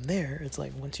then from there, it's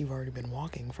like, once you've already been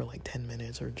walking for like 10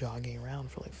 minutes or jogging around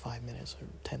for like 5 minutes or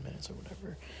 10 minutes or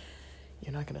whatever,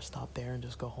 you're not going to stop there and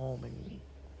just go home and,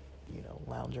 you know,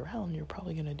 lounge around. You're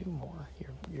probably going to do more.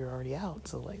 You're already out.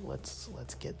 So like, let's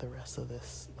get the rest of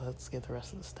this. Let's get the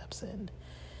rest of the steps in,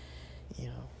 you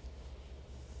know?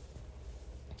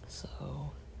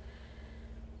 So,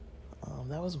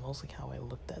 that was mostly how I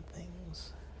looked at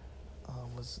things,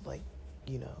 was like,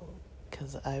 you know,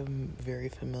 because I'm very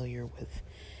familiar with,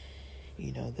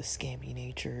 you know, the scammy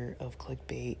nature of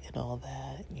clickbait and all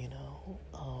that, you know.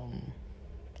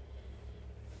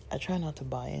 I try not to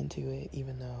buy into it,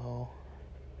 even though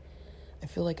I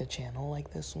feel like a channel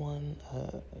like this one,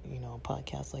 you know, a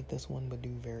podcast like this one would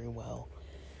do very well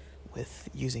with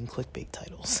using clickbait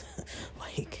titles.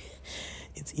 Like,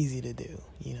 it's easy to do,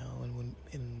 you know,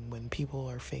 and when people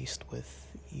are faced with,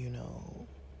 you know,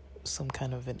 some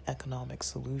kind of an economic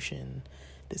solution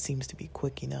that seems to be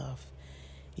quick enough,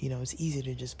 you know, it's easy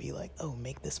to just be like, oh,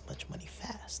 make this much money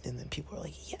fast, and then people are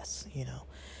like, yes, you know,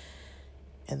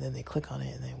 and then they click on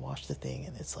it and they watch the thing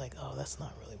and it's like, oh, that's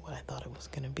not really what I thought it was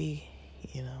gonna be,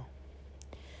 you know.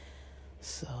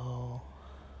 So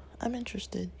I'm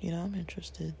interested,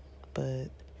 but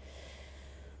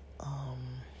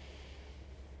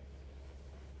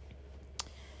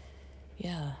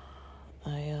yeah,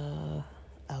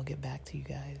 I'll get back to you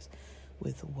guys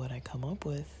with what I come up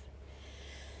with.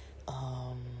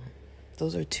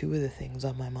 Those are two of the things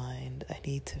on my mind. I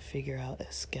need to figure out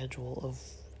a schedule of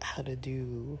how to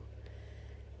do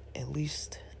at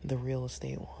least the real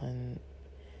estate one.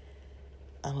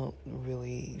 I don't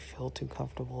really feel too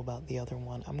comfortable about the other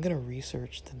one. I'm gonna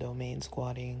research the domain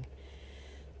squatting,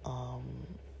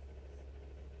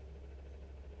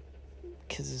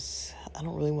 because I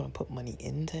don't really want to put money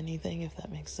into anything, if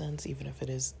that makes sense. Even if it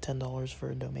is $10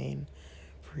 for a domain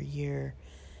for a year,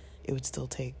 it would still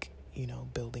take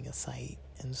building a site.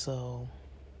 And so,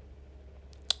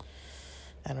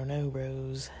 I don't know,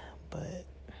 bros, but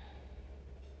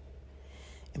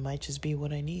it might just be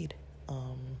what I need.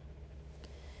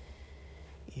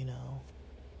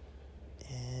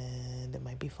 And it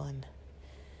might be fun.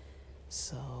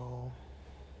 So,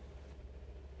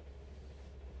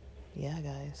 yeah,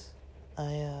 guys,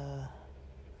 I'll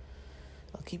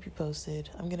keep you posted.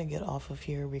 I'm gonna get off of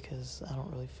here because I don't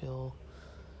really feel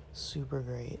super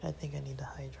great. I think I need to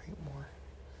hydrate more.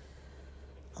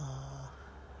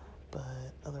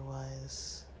 But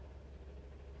otherwise,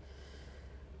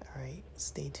 alright,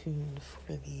 stay tuned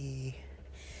for the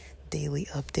daily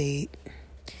update.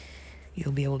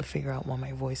 You'll be able to figure out why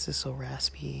my voice is so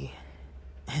raspy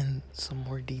and some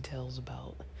more details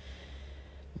about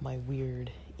my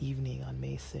weird evening on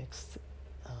May 6th,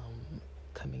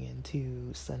 coming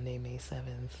into Sunday, May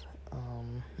 7th.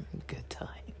 Good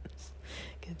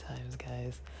times,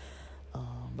 guys.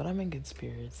 But I'm in good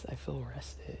spirits. I feel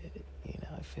rested.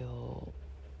 I feel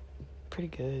pretty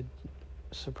good,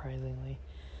 surprisingly.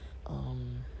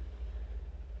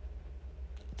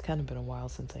 It's kind of been a while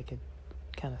since I could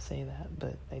kind of say that,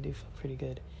 but I do feel pretty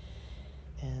good.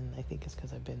 And I think it's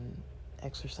because I've been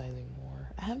exercising more.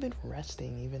 I have been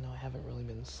resting, even though I haven't really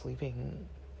been sleeping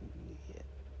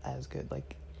as good.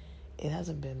 Like, it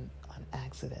hasn't been on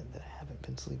accident that I haven't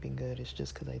been sleeping good. It's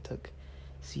just because I took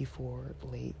C4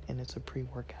 late, and it's a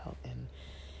pre-workout, and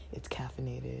it's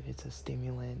caffeinated, it's a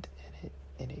stimulant,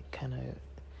 and it kind of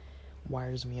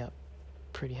wires me up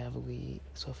pretty heavily.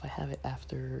 So if I have it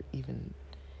after, even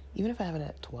if I have it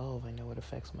at 12, I know it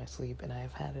affects my sleep. And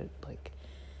I've had it like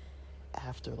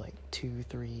after like 2,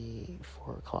 3,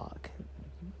 4 o'clock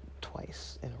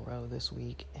twice in a row this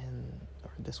week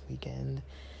or this weekend.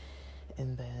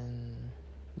 And then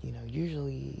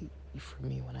usually for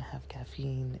me, when I have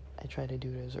caffeine, I try to do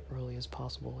it as early as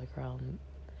possible, like around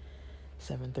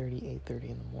 7:30, 8:30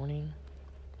 in the morning.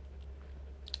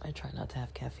 I try not to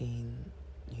have caffeine,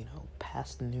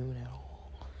 past noon at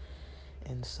all.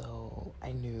 And so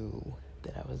I knew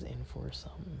that I was in for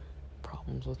some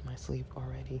problems with my sleep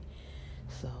already.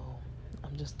 So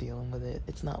I'm just dealing with it.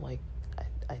 It's not like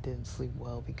I didn't sleep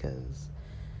well because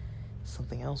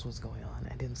something else was going on.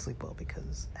 I didn't sleep well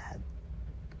because I had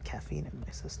caffeine in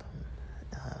my system.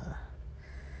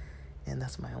 And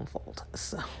that's my own fault.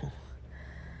 So,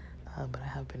 but I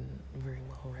have been very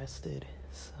well rested.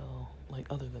 So, like,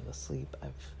 other than the sleep,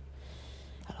 I've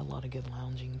had a lot of good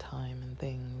lounging time and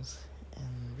things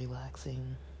and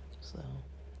relaxing. So,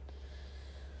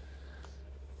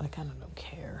 I kind of don't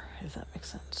care, if that makes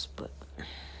sense. But,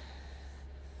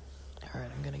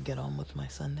 alright, I'm gonna get on with my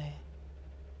Sunday.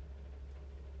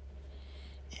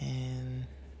 And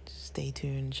stay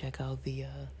tuned, check out the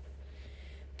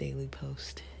daily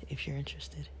post if you're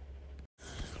interested.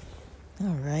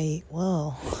 Alright,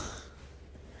 well,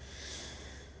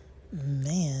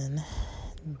 man,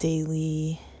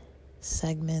 daily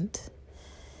segment,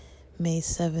 May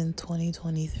 7th,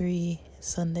 2023,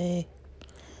 Sunday.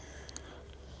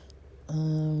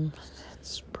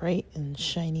 It's bright and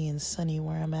shiny and sunny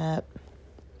where I'm at.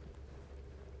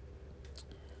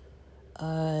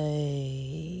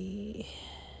 I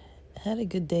had a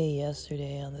good day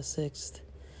yesterday on the 6th.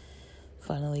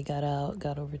 Finally got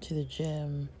over to the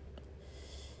gym.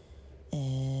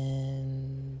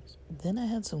 And then I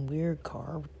had some weird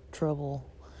car trouble.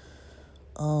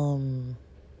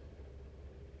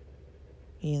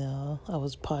 I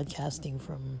was podcasting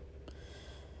from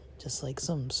just like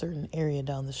some certain area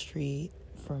down the street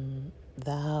from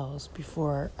the house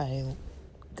before I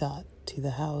got to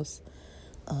the house.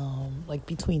 Like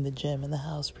between the gym and the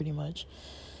house pretty much.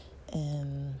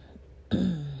 And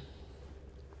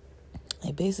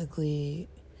I basically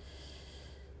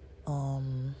I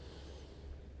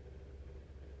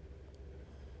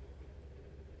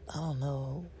don't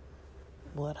know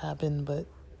what happened, but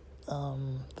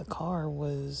the car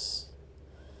was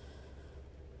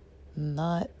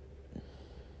not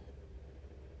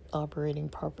operating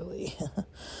properly.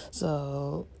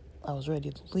 So I was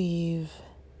ready to leave,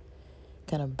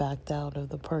 kind of backed out of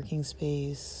the parking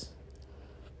space,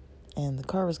 and the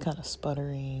car was kind of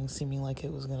sputtering, seeming like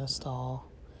it was going to stall.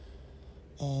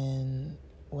 And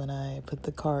when I put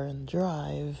the car in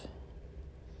drive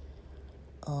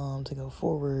to go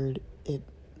forward, it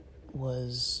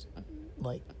was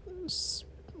like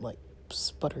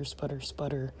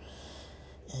sputter,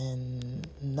 and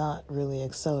not really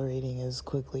accelerating as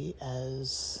quickly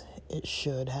as it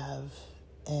should have.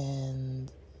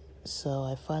 And so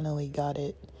I finally got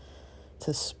it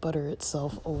to sputter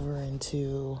itself over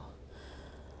into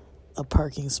a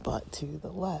parking spot to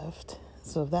the left.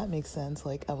 So if that makes sense,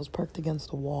 like I was parked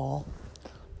against a wall,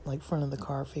 like front of the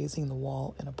car facing the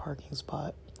wall in a parking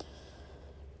spot,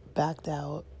 backed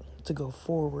out to go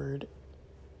forward.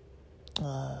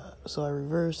 So I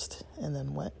reversed and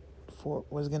then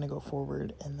was going to go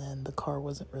forward, and then the car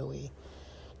wasn't really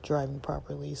driving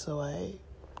properly, so I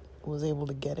was able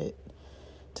to get it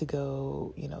to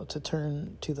go, to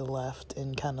turn to the left,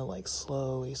 and kind of like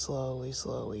slowly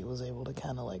was able to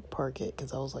kind of like park it,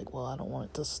 because I was like, well, I don't want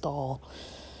it to stall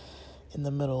in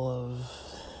the middle of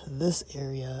this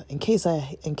area in case I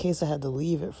had to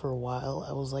leave it for a while.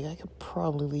 I was like, I could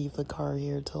probably leave the car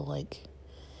here till like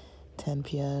 10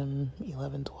 p.m.,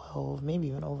 11, 12, maybe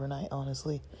even overnight,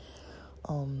 honestly,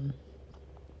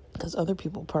 because other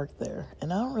people parked there,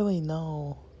 and I don't really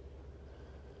know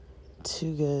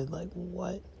too good like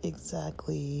what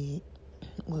exactly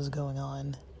was going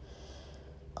on,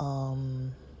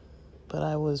 but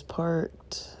I was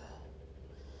parked,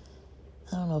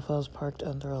 I don't know if I was parked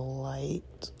under a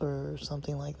light or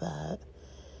something like that,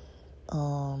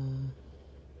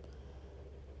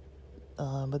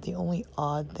 but the only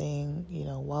odd thing,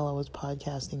 while I was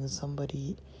podcasting, is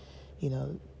somebody,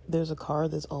 there's a car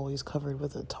that's always covered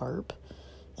with a tarp,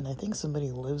 and I think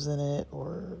somebody lives in it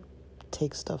or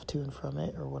takes stuff to and from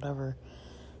it or whatever.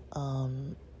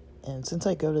 And since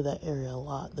I go to that area a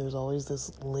lot, there's always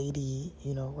this lady,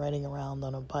 riding around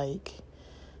on a bike.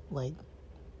 Like,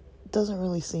 doesn't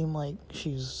really seem like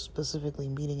she's specifically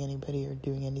meeting anybody or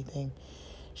doing anything.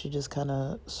 She just kind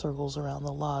of circles around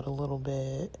the lot a little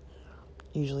bit.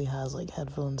 Usually has like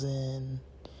headphones in,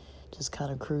 just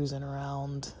kind of cruising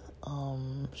around.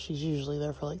 She's usually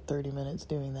there for like 30 minutes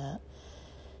doing that.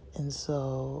 And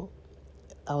so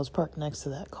I was parked next to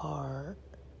that car.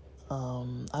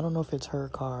 I don't know if it's her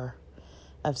car.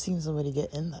 I've seen somebody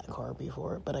get in that car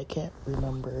before, but I can't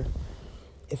remember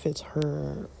if it's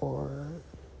her, or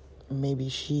maybe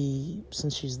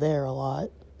since she's there a lot,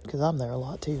 because I'm there a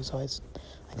lot too, so I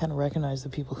kind of recognize the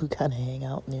people who kind of hang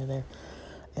out near there.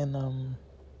 And,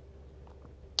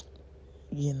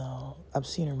 I've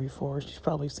seen her before. She's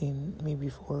probably seen me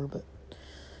before, but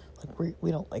like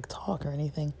we don't like talk or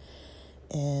anything.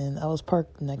 And I was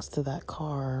parked next to that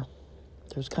car.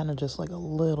 There's kind of just like a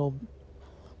little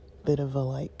bit of a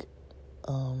like,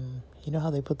 you know how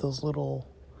they put those little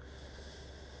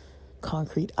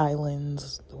concrete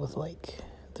islands with like,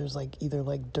 there's like either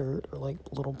like dirt or like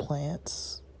little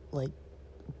plants like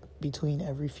between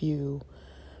every few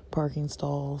parking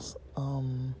stalls.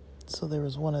 So there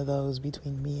was one of those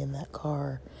between me and that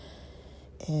car,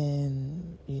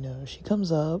 and she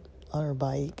comes up on her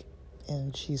bike,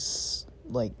 and she's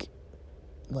like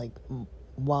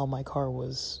while my car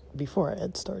was, before I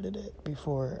had started it,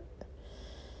 before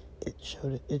it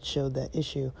showed that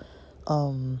issue,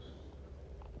 my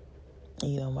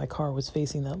car was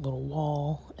facing that little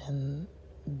wall, and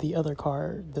the other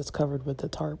car that's covered with the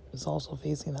tarp is also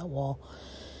facing that wall.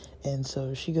 And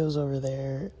so she goes over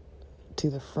there to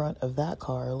the front of that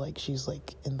car, like she's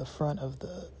like in the front of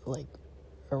the, like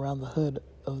around the hood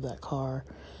of that car,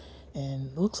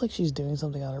 and it looks like she's doing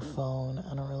something on her phone.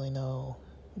 I don't really know,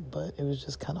 but it was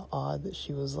just kind of odd that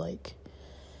she was like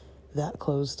that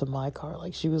close to my car.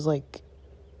 Like she was like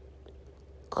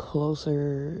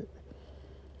closer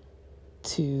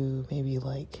to maybe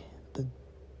like the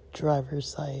driver's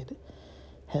side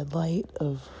headlight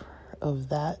of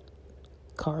that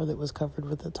car that was covered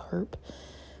with the tarp,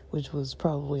 which was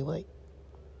probably like,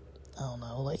 I don't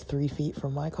know, like 3 feet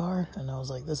from my car. And I was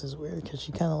like, this is weird, because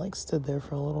she kind of like stood there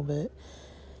for a little bit,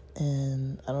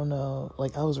 and I don't know,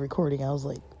 like I was recording, I was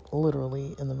like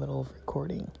literally in the middle of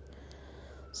recording,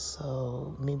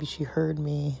 so maybe she heard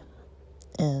me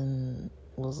and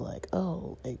was like,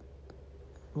 oh, like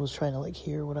was trying to like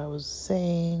hear what I was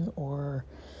saying, or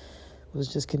was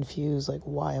just confused, like,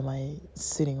 why am I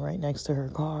sitting right next to her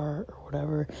car or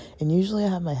whatever. And usually I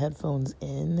have my headphones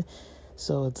in,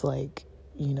 so it's like,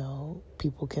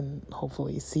 people can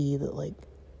hopefully see that, like,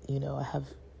 I have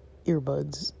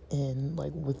earbuds in,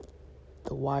 like, with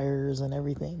the wires and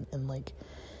everything, and like,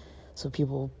 so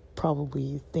people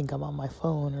probably think I'm on my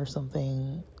phone or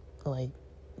something, like,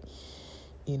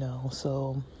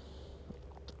 so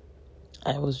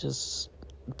I was just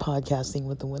podcasting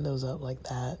with the windows up like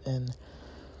that.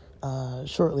 And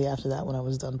shortly after that, when I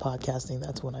was done podcasting,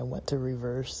 that's when I went to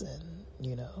reverse and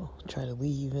try to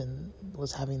leave, and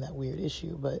was having that weird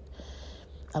issue. But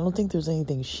I don't think there's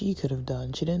anything she could have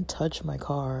done. She didn't touch my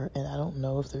car, and I don't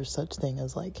know if there's such thing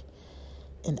as like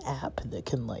an app that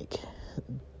can like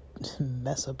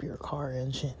mess up your car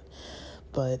engine.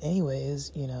 But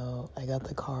anyways, I got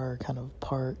the car kind of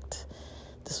parked.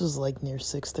 This was like near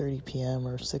 6:30 p.m.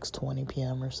 or 6:20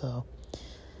 p.m. or so.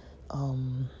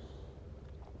 And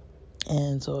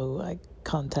so I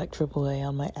contact AAA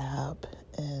on my app,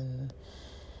 and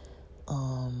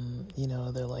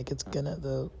they're like, it's gonna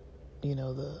the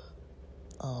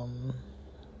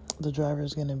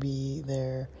driver's gonna be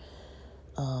there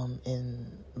in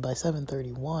by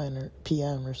 7:31 or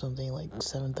p.m. or something, like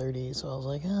 7:30. So I was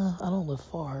like, I don't live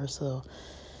far, so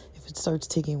if it starts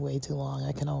taking way too long,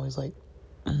 I can always like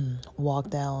walk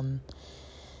down,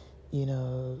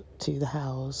 to the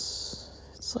house.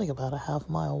 It's like about a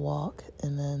half-mile walk,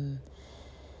 and then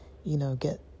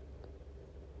get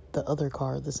the other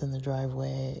car that's in the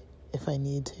driveway if I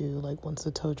need to, like once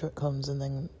the tow truck comes, and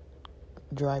then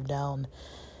drive down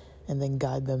and then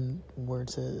guide them where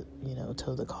to,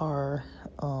 tow the car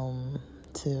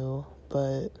to.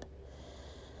 But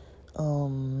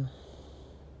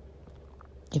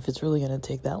if it's really going to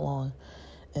take that long,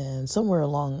 and somewhere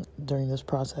along during this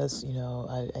process,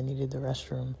 I needed the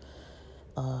restroom,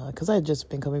 because I had just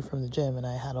been coming from the gym, and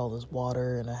I had all this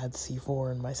water, and I had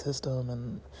C4 in my system,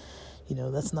 and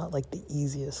that's not like the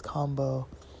easiest combo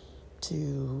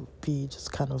to be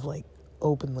just kind of like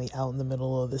openly out in the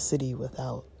middle of the city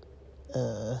without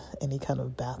any kind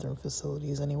of bathroom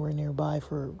facilities anywhere nearby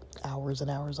for hours and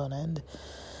hours on end.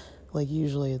 Like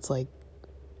usually it's like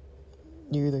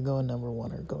you're either going number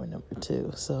one or going number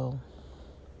two. So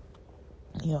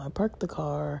I parked the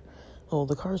car. Well,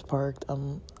 the car's parked.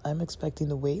 I'm expecting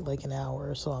to wait like an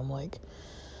hour, so I'm like,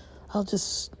 I'll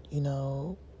just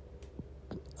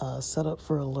set up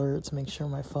for alerts, make sure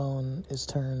my phone is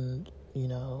turned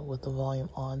with the volume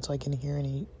on so I can hear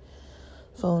any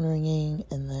phone ringing.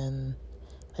 And then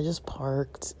I just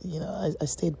parked. I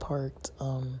stayed parked,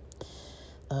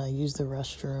 used the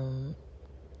restroom,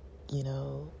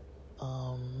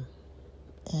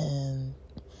 and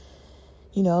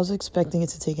I was expecting it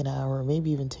to take an hour,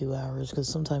 maybe even 2 hours, because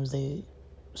sometimes they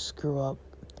screw up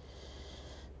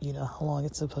how long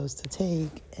it's supposed to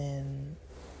take, and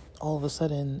all of a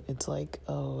sudden it's like,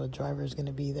 a driver's going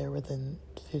to be there within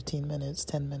 15 minutes,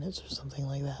 10 minutes or something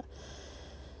like that.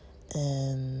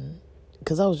 And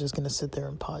because I was just going to sit there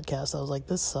and podcast, I was like,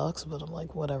 this sucks, but I'm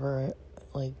like, whatever.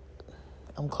 Like,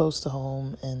 I'm close to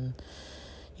home, and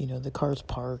the car's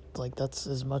parked. Like, that's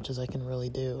as much as I can really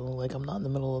do. Like, I'm not in the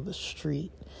middle of the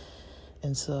street.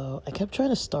 And so I kept trying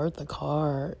to start the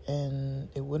car, and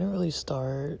it wouldn't really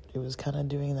start. It was kind of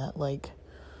doing that like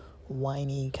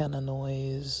whiny kind of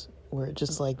noise where it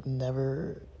just like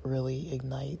never really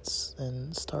ignites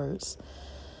and starts.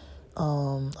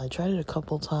 I tried it a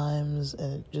couple times,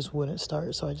 and it just wouldn't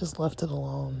start, so I just left it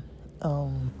alone.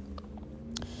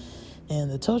 And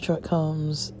the tow truck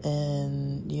comes,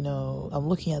 and I'm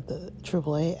looking at the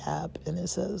AAA app, and it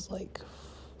says like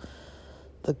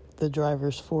the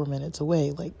driver's 4 minutes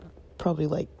away, like probably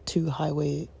like two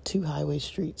highway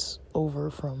streets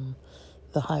over from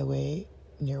the highway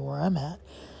near where I'm at.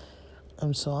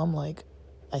 And so I'm like,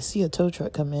 I see a tow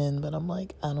truck come in, but I'm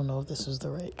like, I don't know if this is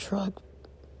the right truck,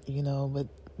 but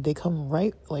they come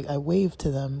right, like I waved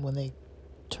to them when they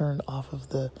turned off of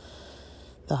the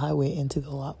highway into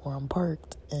the lot where I'm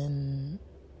parked, and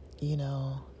they,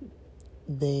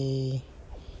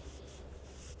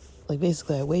 like,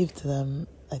 basically I waved to them.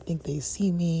 I think they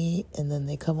see me, and then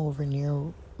they come over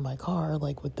near my car,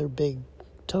 like with their big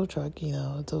tow truck,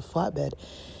 it's a flatbed,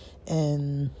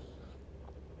 and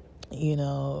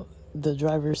the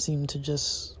driver seemed to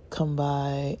just come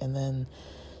by and then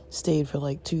stayed for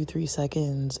like 2-3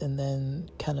 seconds, and then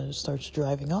kind of starts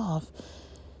driving off.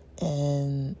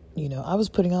 And I was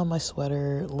putting on my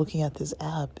sweater, looking at this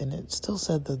app, and it still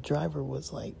said the driver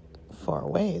was like far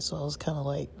away. So I was kind of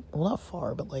like, well, not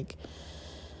far, but like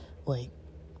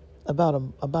about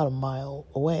a mile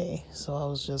away. So I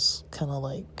was just kind of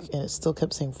like, and it still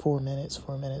kept saying 4 minutes,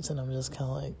 and I'm just kind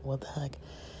of like, what the heck?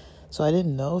 So I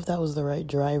didn't know if that was the right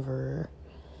driver.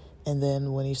 And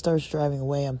then when he starts driving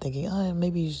away, I'm thinking,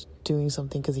 maybe he's doing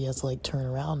something because he has to like turn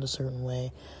around a certain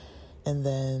way. And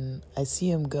then I see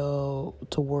him go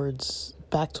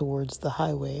back towards the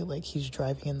highway, like he's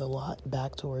driving in the lot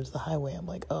back towards the highway. I'm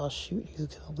like, oh shoot, he's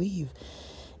gonna leave.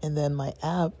 And then my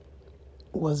app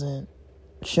wasn't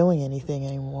showing anything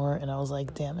anymore, and I was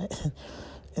like, damn it.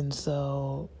 And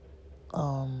so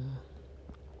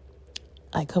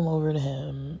I come over to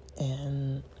him,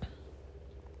 and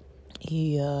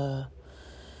he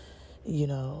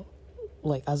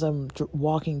like as I'm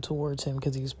walking towards him,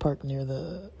 because he's parked near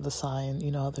the sign,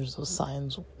 there's those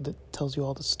signs that tells you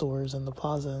all the stores and the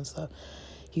plaza and stuff.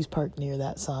 He's parked near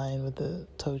that sign with the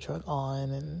tow truck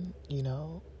on, and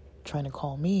trying to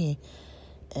call me,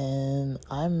 and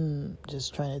I'm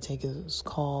just trying to take his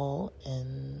call,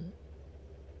 and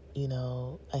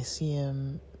I see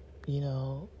him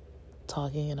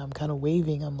talking, and I'm kind of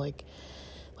waving. I'm like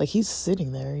he's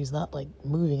sitting there. He's not like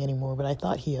moving anymore, but I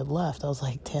thought he had left. I was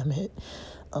like, damn it.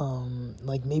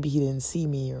 Like maybe he didn't see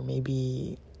me, or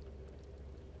maybe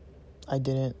I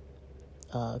didn't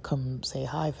come say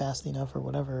hi fast enough or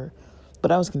whatever.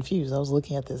 But I was confused. I was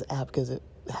looking at this app because it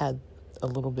had a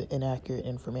little bit inaccurate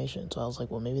information. So I was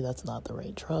like, well, maybe that's not the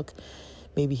right truck.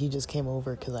 Maybe he just came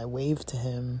over because I waved to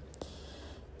him,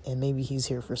 and maybe he's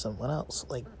here for someone else.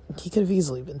 Like, he could have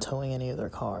easily been towing any other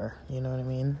car. You know what I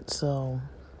mean? So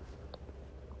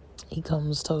he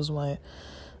comes, tows my...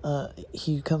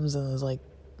 he comes and is like,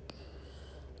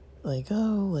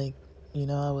 oh, like, you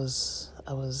know, I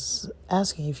was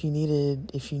asking if you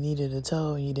needed a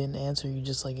tow, and you didn't answer. You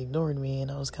just like ignored me, and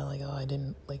I was kind of like, oh, I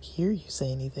didn't like hear you say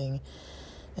anything.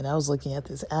 And I was looking at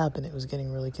this app, and it was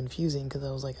getting really confusing because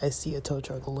I was like, I see a tow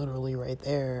truck literally right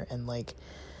there, and like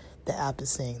the app is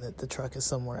saying that the truck is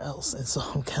somewhere else. And so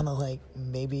I'm kind of like,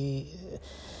 maybe,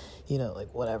 you know,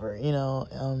 like whatever, you know.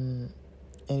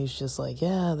 And he's just like,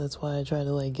 yeah, that's why I try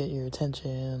to like get your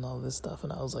attention and all this stuff.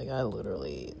 And I was like, I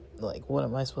literally, like, what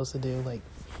am I supposed to do? Like,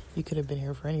 you could have been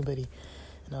here for anybody.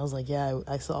 And I was like, yeah,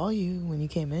 I saw you when you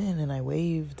came in, and I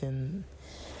waved, and,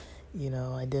 you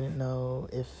know, I didn't know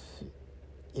if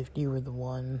you were the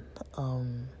one.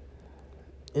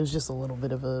 It was just a little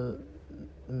bit of a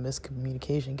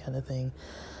miscommunication kind of thing.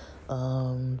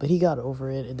 But he got over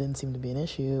it. It didn't seem to be an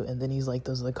issue. And then he's like,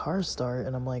 does the car start?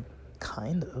 And I'm like,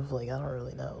 kind of. Like, I don't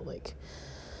really know. Like,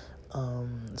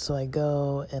 so I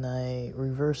go and I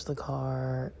reverse the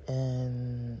car,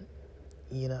 and,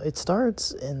 you know, it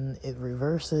starts and it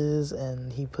reverses,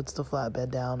 and he puts the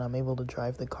flatbed down. I'm able to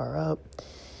drive the car up.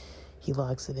 He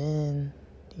locks it in,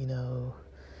 you know,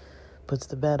 puts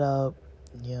the bed up,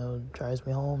 you know, drives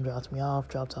me home, drops me off,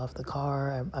 drops off the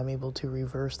car. I'm able to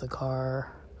reverse the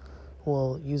car.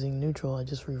 Well, using neutral, I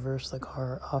just reverse the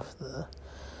car off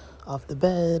the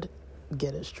bed,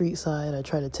 get it street side. I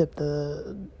try to tip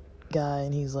the guy,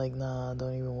 and he's like, nah,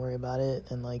 don't even worry about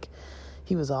it. And like,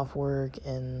 he was off work,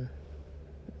 and,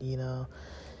 you know,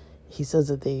 he says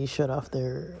that they shut off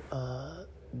their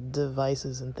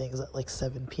devices and things at like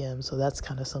 7 p.m. So that's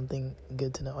kind of something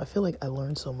good to know. I feel like I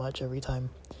learn so much every time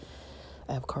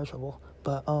I have car trouble.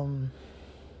 But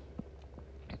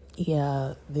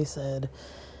yeah, they said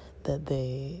that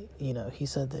they, you know, he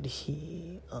said that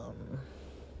he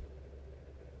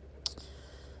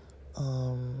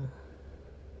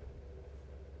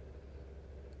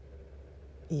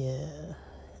yeah,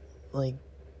 like,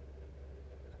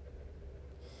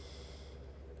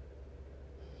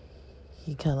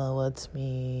 he kind of lets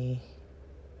me,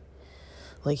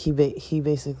 like, he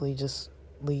basically just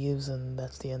leaves, and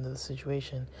that's the end of the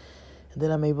situation. And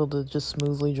then I'm able to just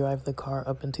smoothly drive the car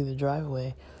up into the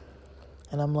driveway,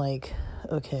 and I'm like,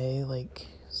 okay, like,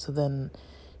 so then,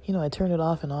 you know, I turn it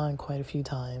off and on quite a few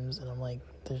times, and I'm like,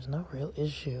 there's no real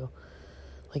issue.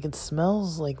 Like, it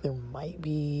smells like there might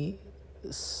be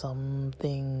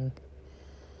something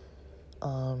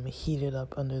heated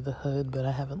up under the hood, but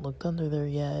I haven't looked under there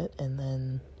yet. And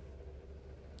then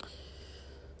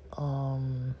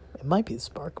it might be the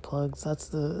spark plugs.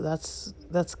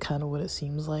 That's kind of what it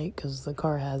seems like, because the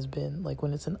car has been, like,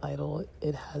 when it's in idle,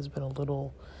 it has been a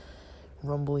little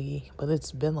rumbly, but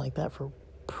it's been like that for a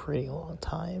pretty long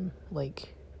time,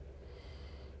 like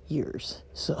years.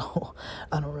 So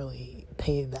I don't really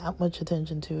pay that much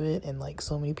attention to it, and like,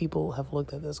 so many people have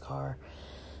looked at this car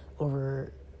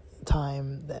over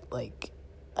time that, like,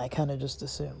 I kind of just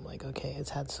assume, like, okay,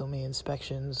 it's had so many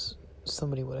inspections,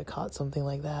 somebody would have caught something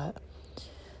like that.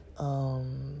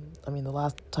 I mean, the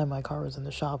last time my car was in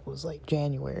the shop was like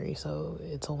January, so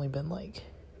it's only been like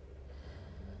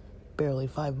barely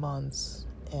 5 months,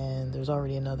 and there's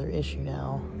already another issue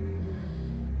now.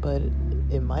 But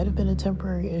it might have been a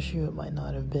temporary issue, it might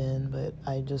not have been, but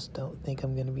I just don't think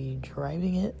I'm going to be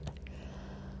driving it.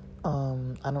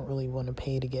 I don't really want to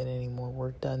pay to get any more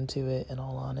work done to it, in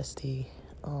all honesty.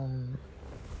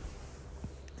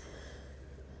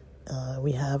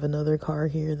 We have another car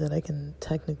here that I can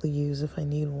technically use if I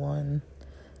need one.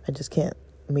 I just can't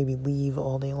maybe leave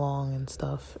all day long and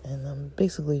stuff, and I'm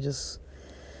basically just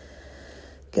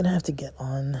gonna have to get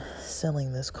on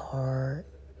selling this car,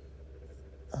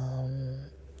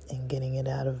 and getting it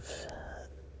out of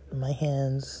my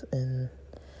hands. And,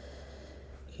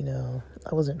 you know,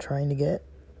 I wasn't trying to get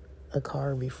a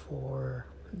car before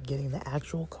getting the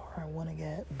actual car I want to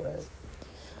get, but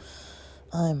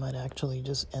I might actually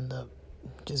just end up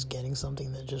just getting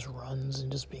something that just runs and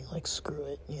just being like, screw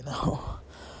it, you know.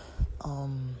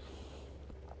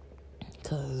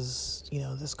 Because, you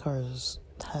know, this car's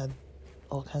had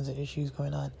all kinds of issues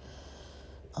going on.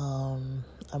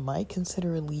 I might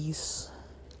consider a lease.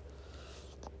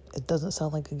 It doesn't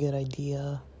sound like a good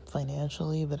idea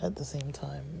financially, but at the same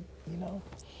time,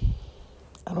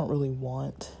 I don't really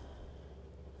want,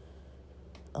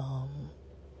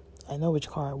 I know which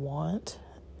car I want,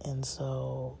 and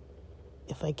so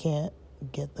if I can't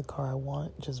get the car I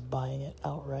want, just buying it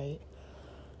outright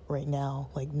right now,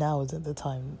 like now isn't the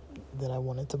time that I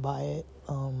wanted to buy it.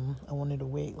 I wanted to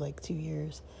wait like 2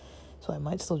 years, so I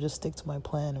might still just stick to my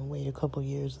plan and wait a couple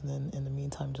years, and then in the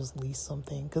meantime just lease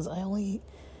something, because I only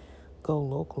go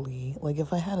locally. Like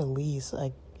if I had a lease,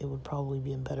 it would probably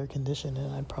be in better condition,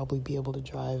 and I'd probably be able to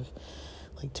drive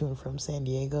like to and from San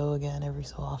Diego again every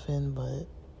so often, but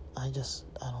I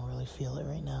don't really feel it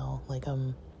right now. Like I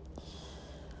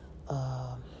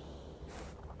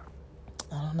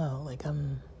don't know, like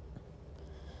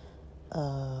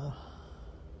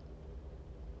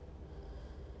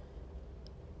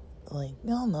like,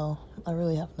 no, I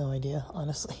really have no idea,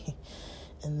 honestly.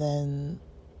 And then,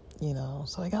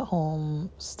 so I got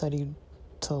home, studied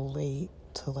till like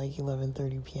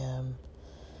 11:30 p.m.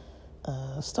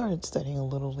 Started studying a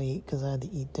little late because I had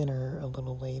to eat dinner a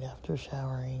little late after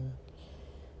showering,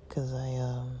 because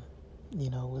I,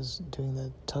 was doing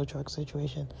the tow truck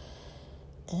situation.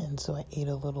 And so I ate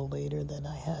a little later than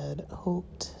I had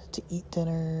hoped to eat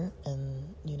dinner,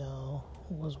 and,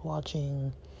 was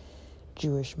watching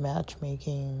Jewish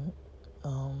matchmaking.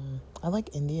 I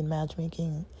like Indian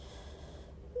matchmaking,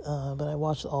 but I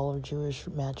watched all of Jewish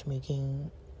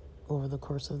matchmaking over the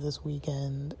course of this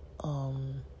weekend,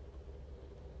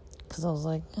 because I was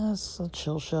like, it's a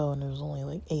chill show, and there was only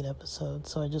like 8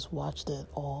 episodes, so I just watched it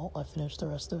all. I finished the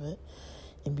rest of it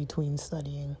in between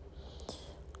studying,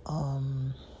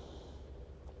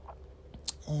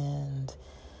 and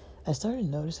I started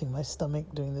noticing my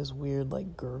stomach doing this weird,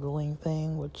 like, gurgling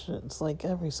thing, which it's like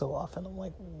every so often I'm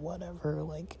like, whatever,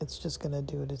 like, it's just gonna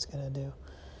do what it's gonna do.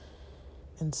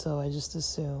 And so I just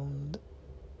assumed,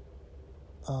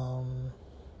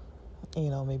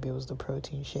 maybe it was the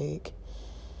protein shake.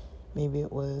 Maybe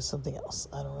it was something else.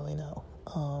 I don't really know.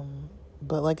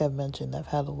 But like I've mentioned, I've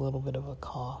had a little bit of a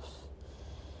cough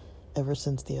ever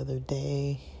since the other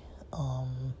day.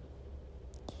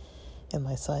 And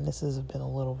my sinuses have been a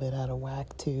little bit out of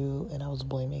whack too, and I was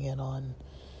blaming it on,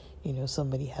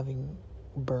 somebody having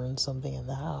burned something in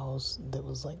the house that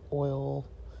was like oil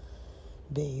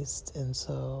based, and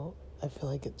so I feel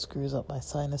like it screws up my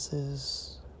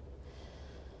sinuses.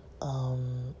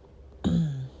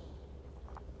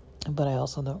 But I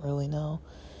also don't really know.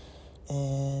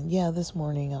 And yeah, this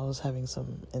morning I was having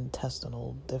some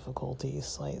intestinal difficulties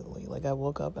slightly. Like I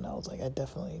woke up and I was like, I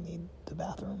definitely need the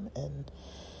bathroom, and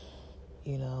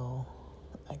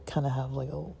I kind of have like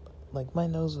my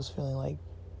nose was feeling like,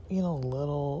 a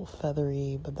little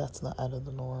feathery, but that's not out of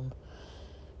the norm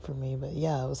for me. But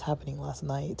yeah, it was happening last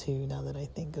night too, now that I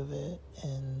think of it.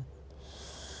 And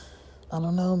I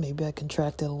don't know, maybe I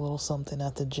contracted a little something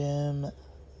at the gym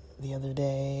the other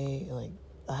day. Like,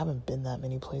 I haven't been that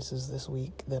many places this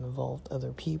week that involved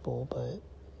other people, but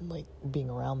like being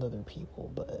around other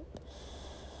people, but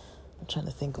I'm trying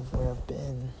to think of where I've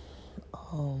been.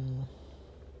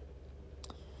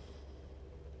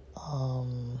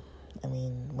 I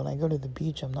mean, when I go to the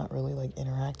beach, I'm not really like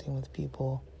interacting with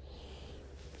people.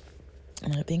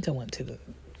 And I think I went to the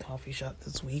coffee shop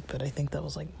this week, but I think that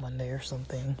was like Monday or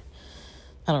something.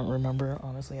 I don't remember.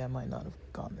 Honestly, I might not have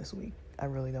gone this week. I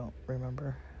really don't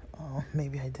remember.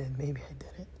 Maybe I did, maybe I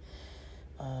didn't.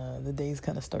 The days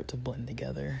kind of start to blend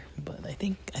together, but I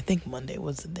think Monday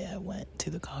was the day I went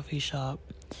to the coffee shop.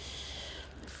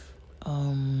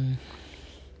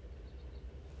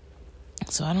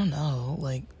 So I don't know,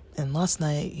 like, and last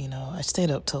night, I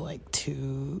stayed up till like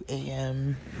 2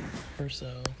 a.m. or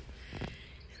so,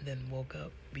 and then woke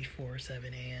up before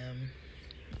 7 a.m.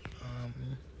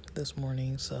 This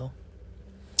morning, so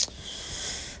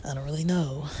I don't really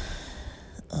know.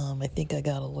 I think I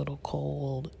got a little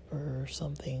cold or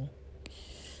something.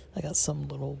 I got some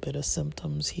little bit of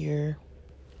symptoms here,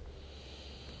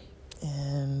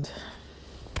 and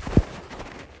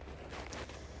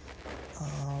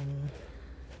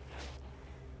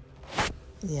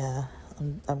yeah,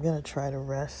 I'm gonna try to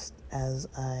rest as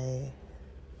I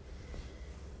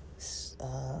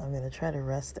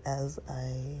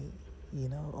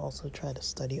also try to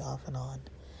study off and on.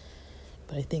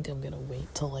 But I think I'm gonna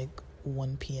wait till like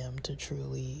 1 p.m. to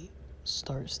truly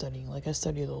start studying. Like, I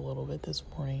studied a little bit this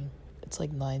morning. It's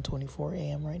like 9:24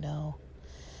 a.m. right now.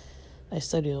 I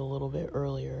studied a little bit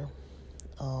earlier,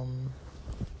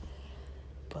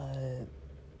 but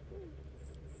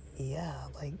yeah,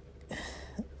 like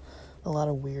a lot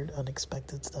of weird,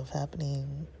 unexpected stuff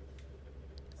happening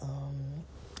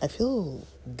I feel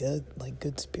good, like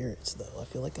good spirits though. I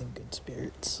feel like in good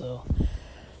spirits, so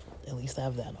at least I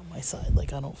have that on my side.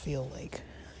 Like I don't feel like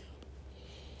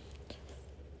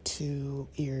too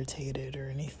irritated or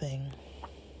anything.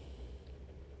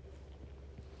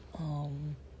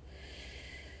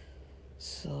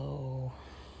 So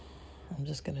I'm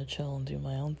just gonna chill and do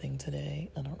my own thing today.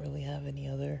 I don't really have any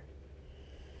other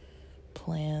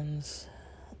plans.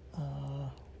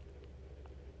 I'm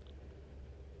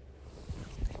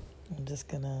just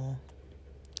gonna,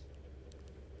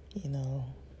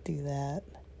 do that.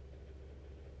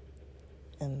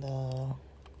 And,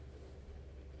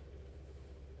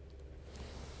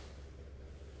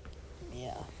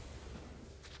 yeah.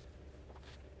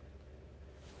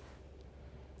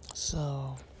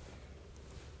 So,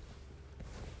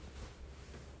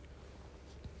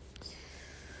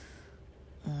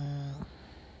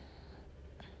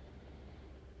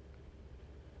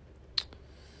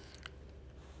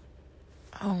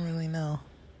 I don't really know.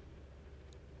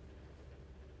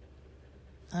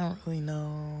 I don't really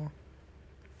know.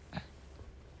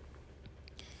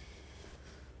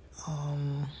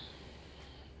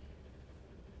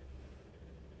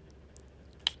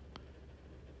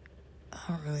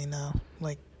 I don't really know,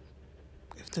 like,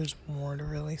 if there's more to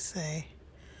really say.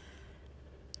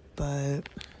 But,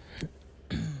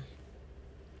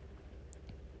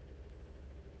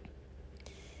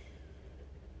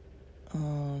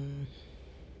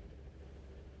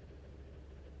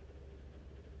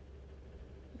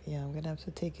 yeah, I'm gonna have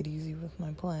to take it easy with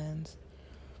my plans.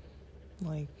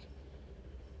 Like,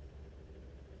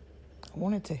 I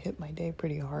wanted to hit my day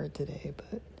pretty hard today,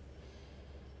 but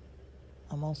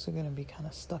I'm also gonna be kind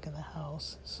of stuck in the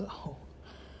house, so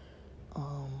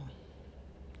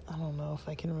I don't know if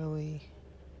I can really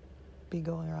be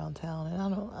going around town, and I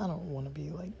don't want to be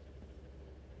like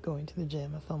going to the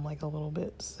gym if I'm like a little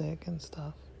bit sick and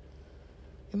stuff.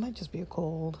 It might just be a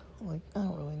cold. Like, I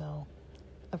don't really know.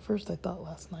 At first I thought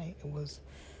last night it was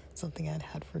something I'd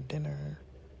had for dinner.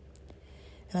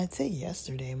 And I'd say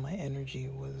yesterday my energy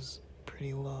was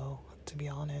pretty low, to be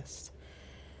honest.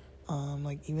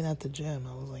 Like even at the gym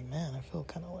I was like, man, I feel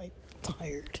kind of like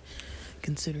tired,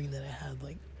 considering that I had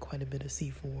like quite a bit of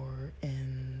C4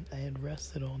 and I had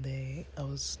rested all day. I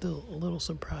was still a little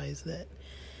surprised that,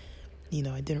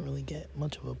 I didn't really get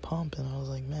much of a pump, and I was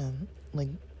like, man, like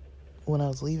when I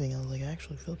was leaving I was like, I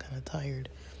actually feel kind of tired.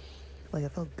 Like I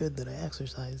felt good that I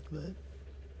exercised, but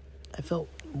I felt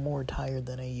more tired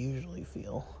than I usually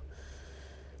feel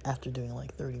after doing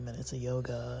like 30 minutes of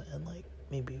yoga and like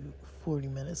maybe 40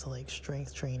 minutes of like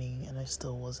strength training, and I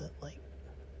still wasn't like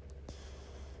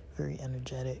very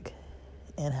energetic,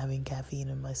 and having caffeine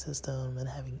in my system and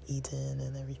having eaten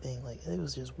and everything. Like it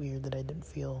was just weird that I didn't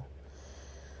feel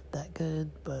that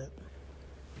good. But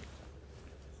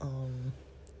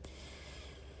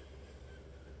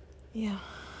yeah,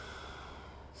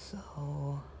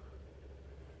 so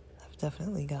I've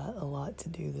definitely got a lot to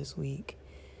do this week.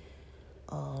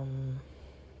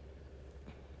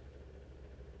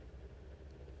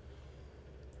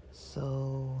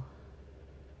 So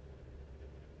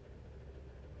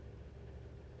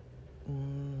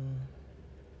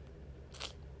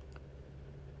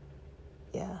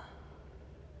yeah,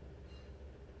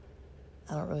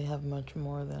 I don't really have much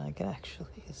more than I can actually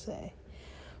say,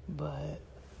 but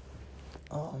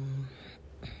all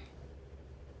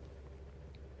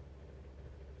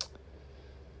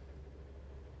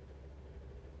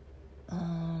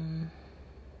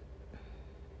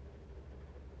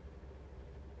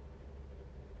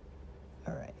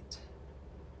right.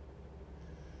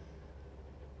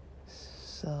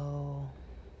 So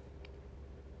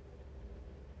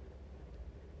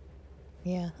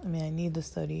yeah, I mean, I need to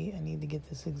study. I need to get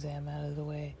this exam out of the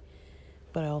way,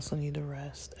 but I also need to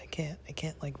rest. I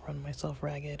can't like run myself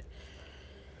ragged.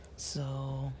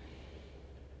 So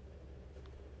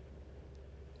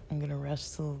I'm gonna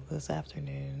rest till this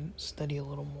afternoon, study a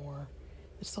little more.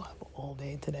 I still have all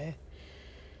day today.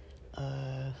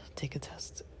 Take a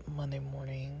test Monday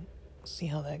morning, see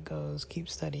how that goes, keep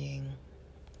studying,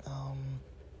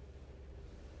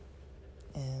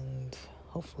 and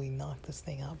hopefully knock this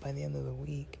thing out by the end of the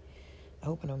week. I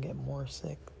hope I don't get more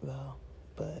sick though,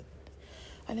 but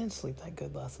I didn't sleep that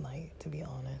good last night, to be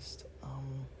honest,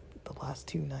 the last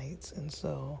 2 nights, and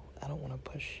so I don't want to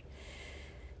push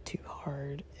too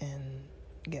hard and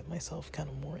get myself kind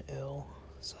of more ill.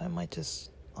 So I might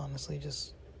just honestly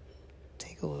just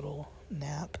take a little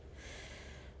nap.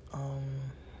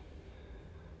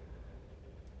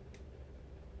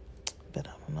 But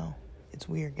I don't know. It's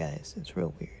weird, guys. It's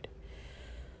real weird.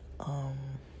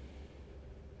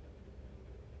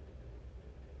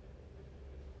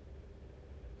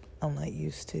 I'm not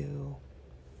used to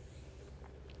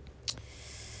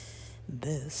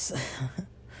this.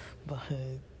 But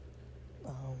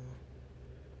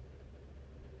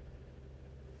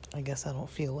I guess I don't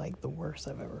feel like the worst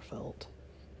I've ever felt.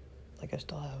 Like I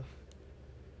still have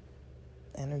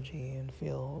energy and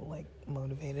feel like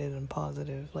motivated and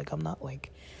positive. Like I'm not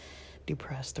like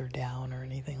depressed or down or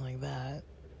anything like that.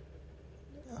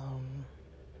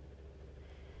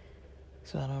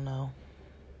 So I don't know.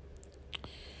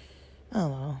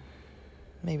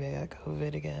 Maybe I got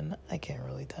COVID again. I can't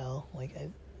really tell. Like I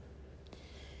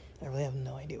really have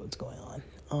no idea what's going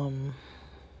on.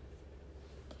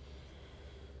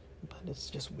 But it's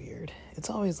just weird. It's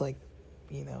always like,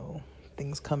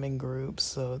 things come in groups,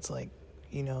 so it's like,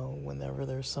 whenever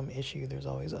there's some issue, there's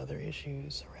always other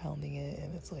issues surrounding it,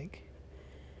 and it's like,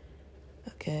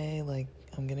 okay, like,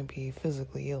 I'm gonna be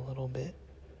physically a little bit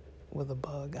with a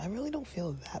bug. I really don't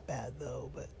feel that bad, though,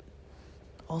 but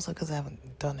also because I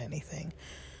haven't done anything.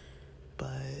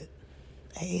 But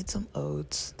I ate some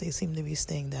oats. They seem to be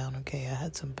staying down okay. I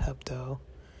had some Pepto.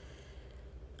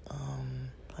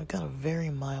 I've got a very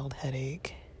mild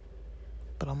headache,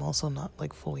 but I'm also not,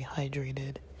 like, fully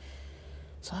hydrated.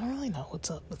 So I don't really know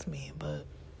what's up with me, but,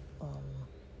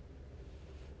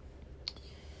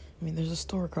 there's a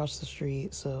store across the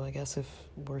street, so I guess if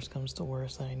worse comes to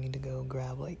worse and I need to go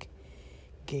grab, like,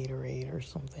 Gatorade or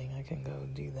something, I can go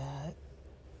do that.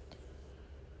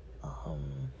 I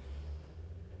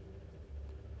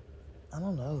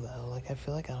don't know, though. Like, I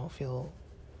feel like I don't feel,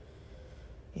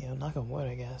 knock on wood,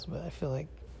 I guess, but I feel like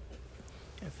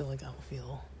I don't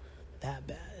feel that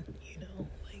bad,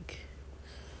 like,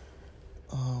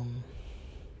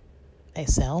 I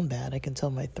sound bad. I can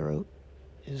tell my throat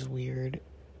is weird,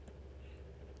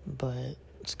 but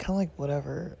it's kind of like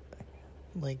whatever.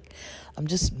 Like, I'm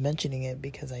just mentioning it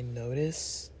because I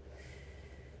notice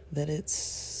that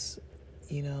it's,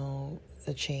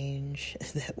 a change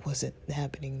that wasn't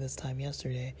happening this time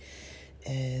yesterday,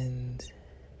 and,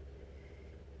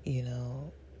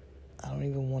 I don't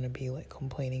even want to be, like,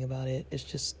 complaining about it.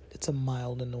 It's a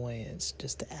mild annoyance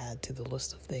just to add to the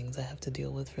list of things I have to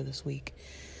deal with for this week.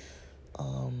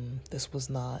 This was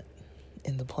not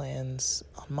in the plans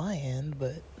on my end,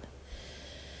 but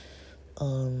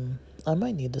I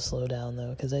might need to slow down,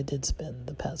 though, because I did spend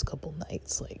the past couple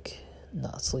nights, like,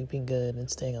 not sleeping good and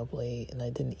staying up late, and I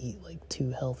didn't eat, like,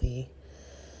 too healthy.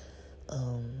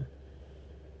 I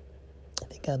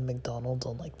think I had McDonald's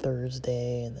on, like,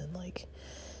 Thursday, and then, like,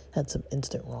 had some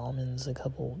instant ramens a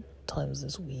couple times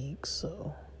this week,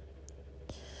 so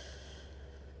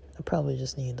I probably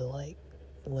just need to, like,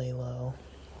 lay low.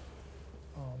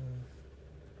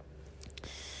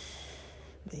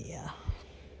 But yeah.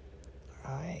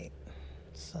 Alright.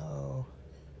 So,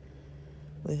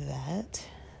 with that,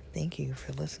 thank you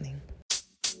for listening.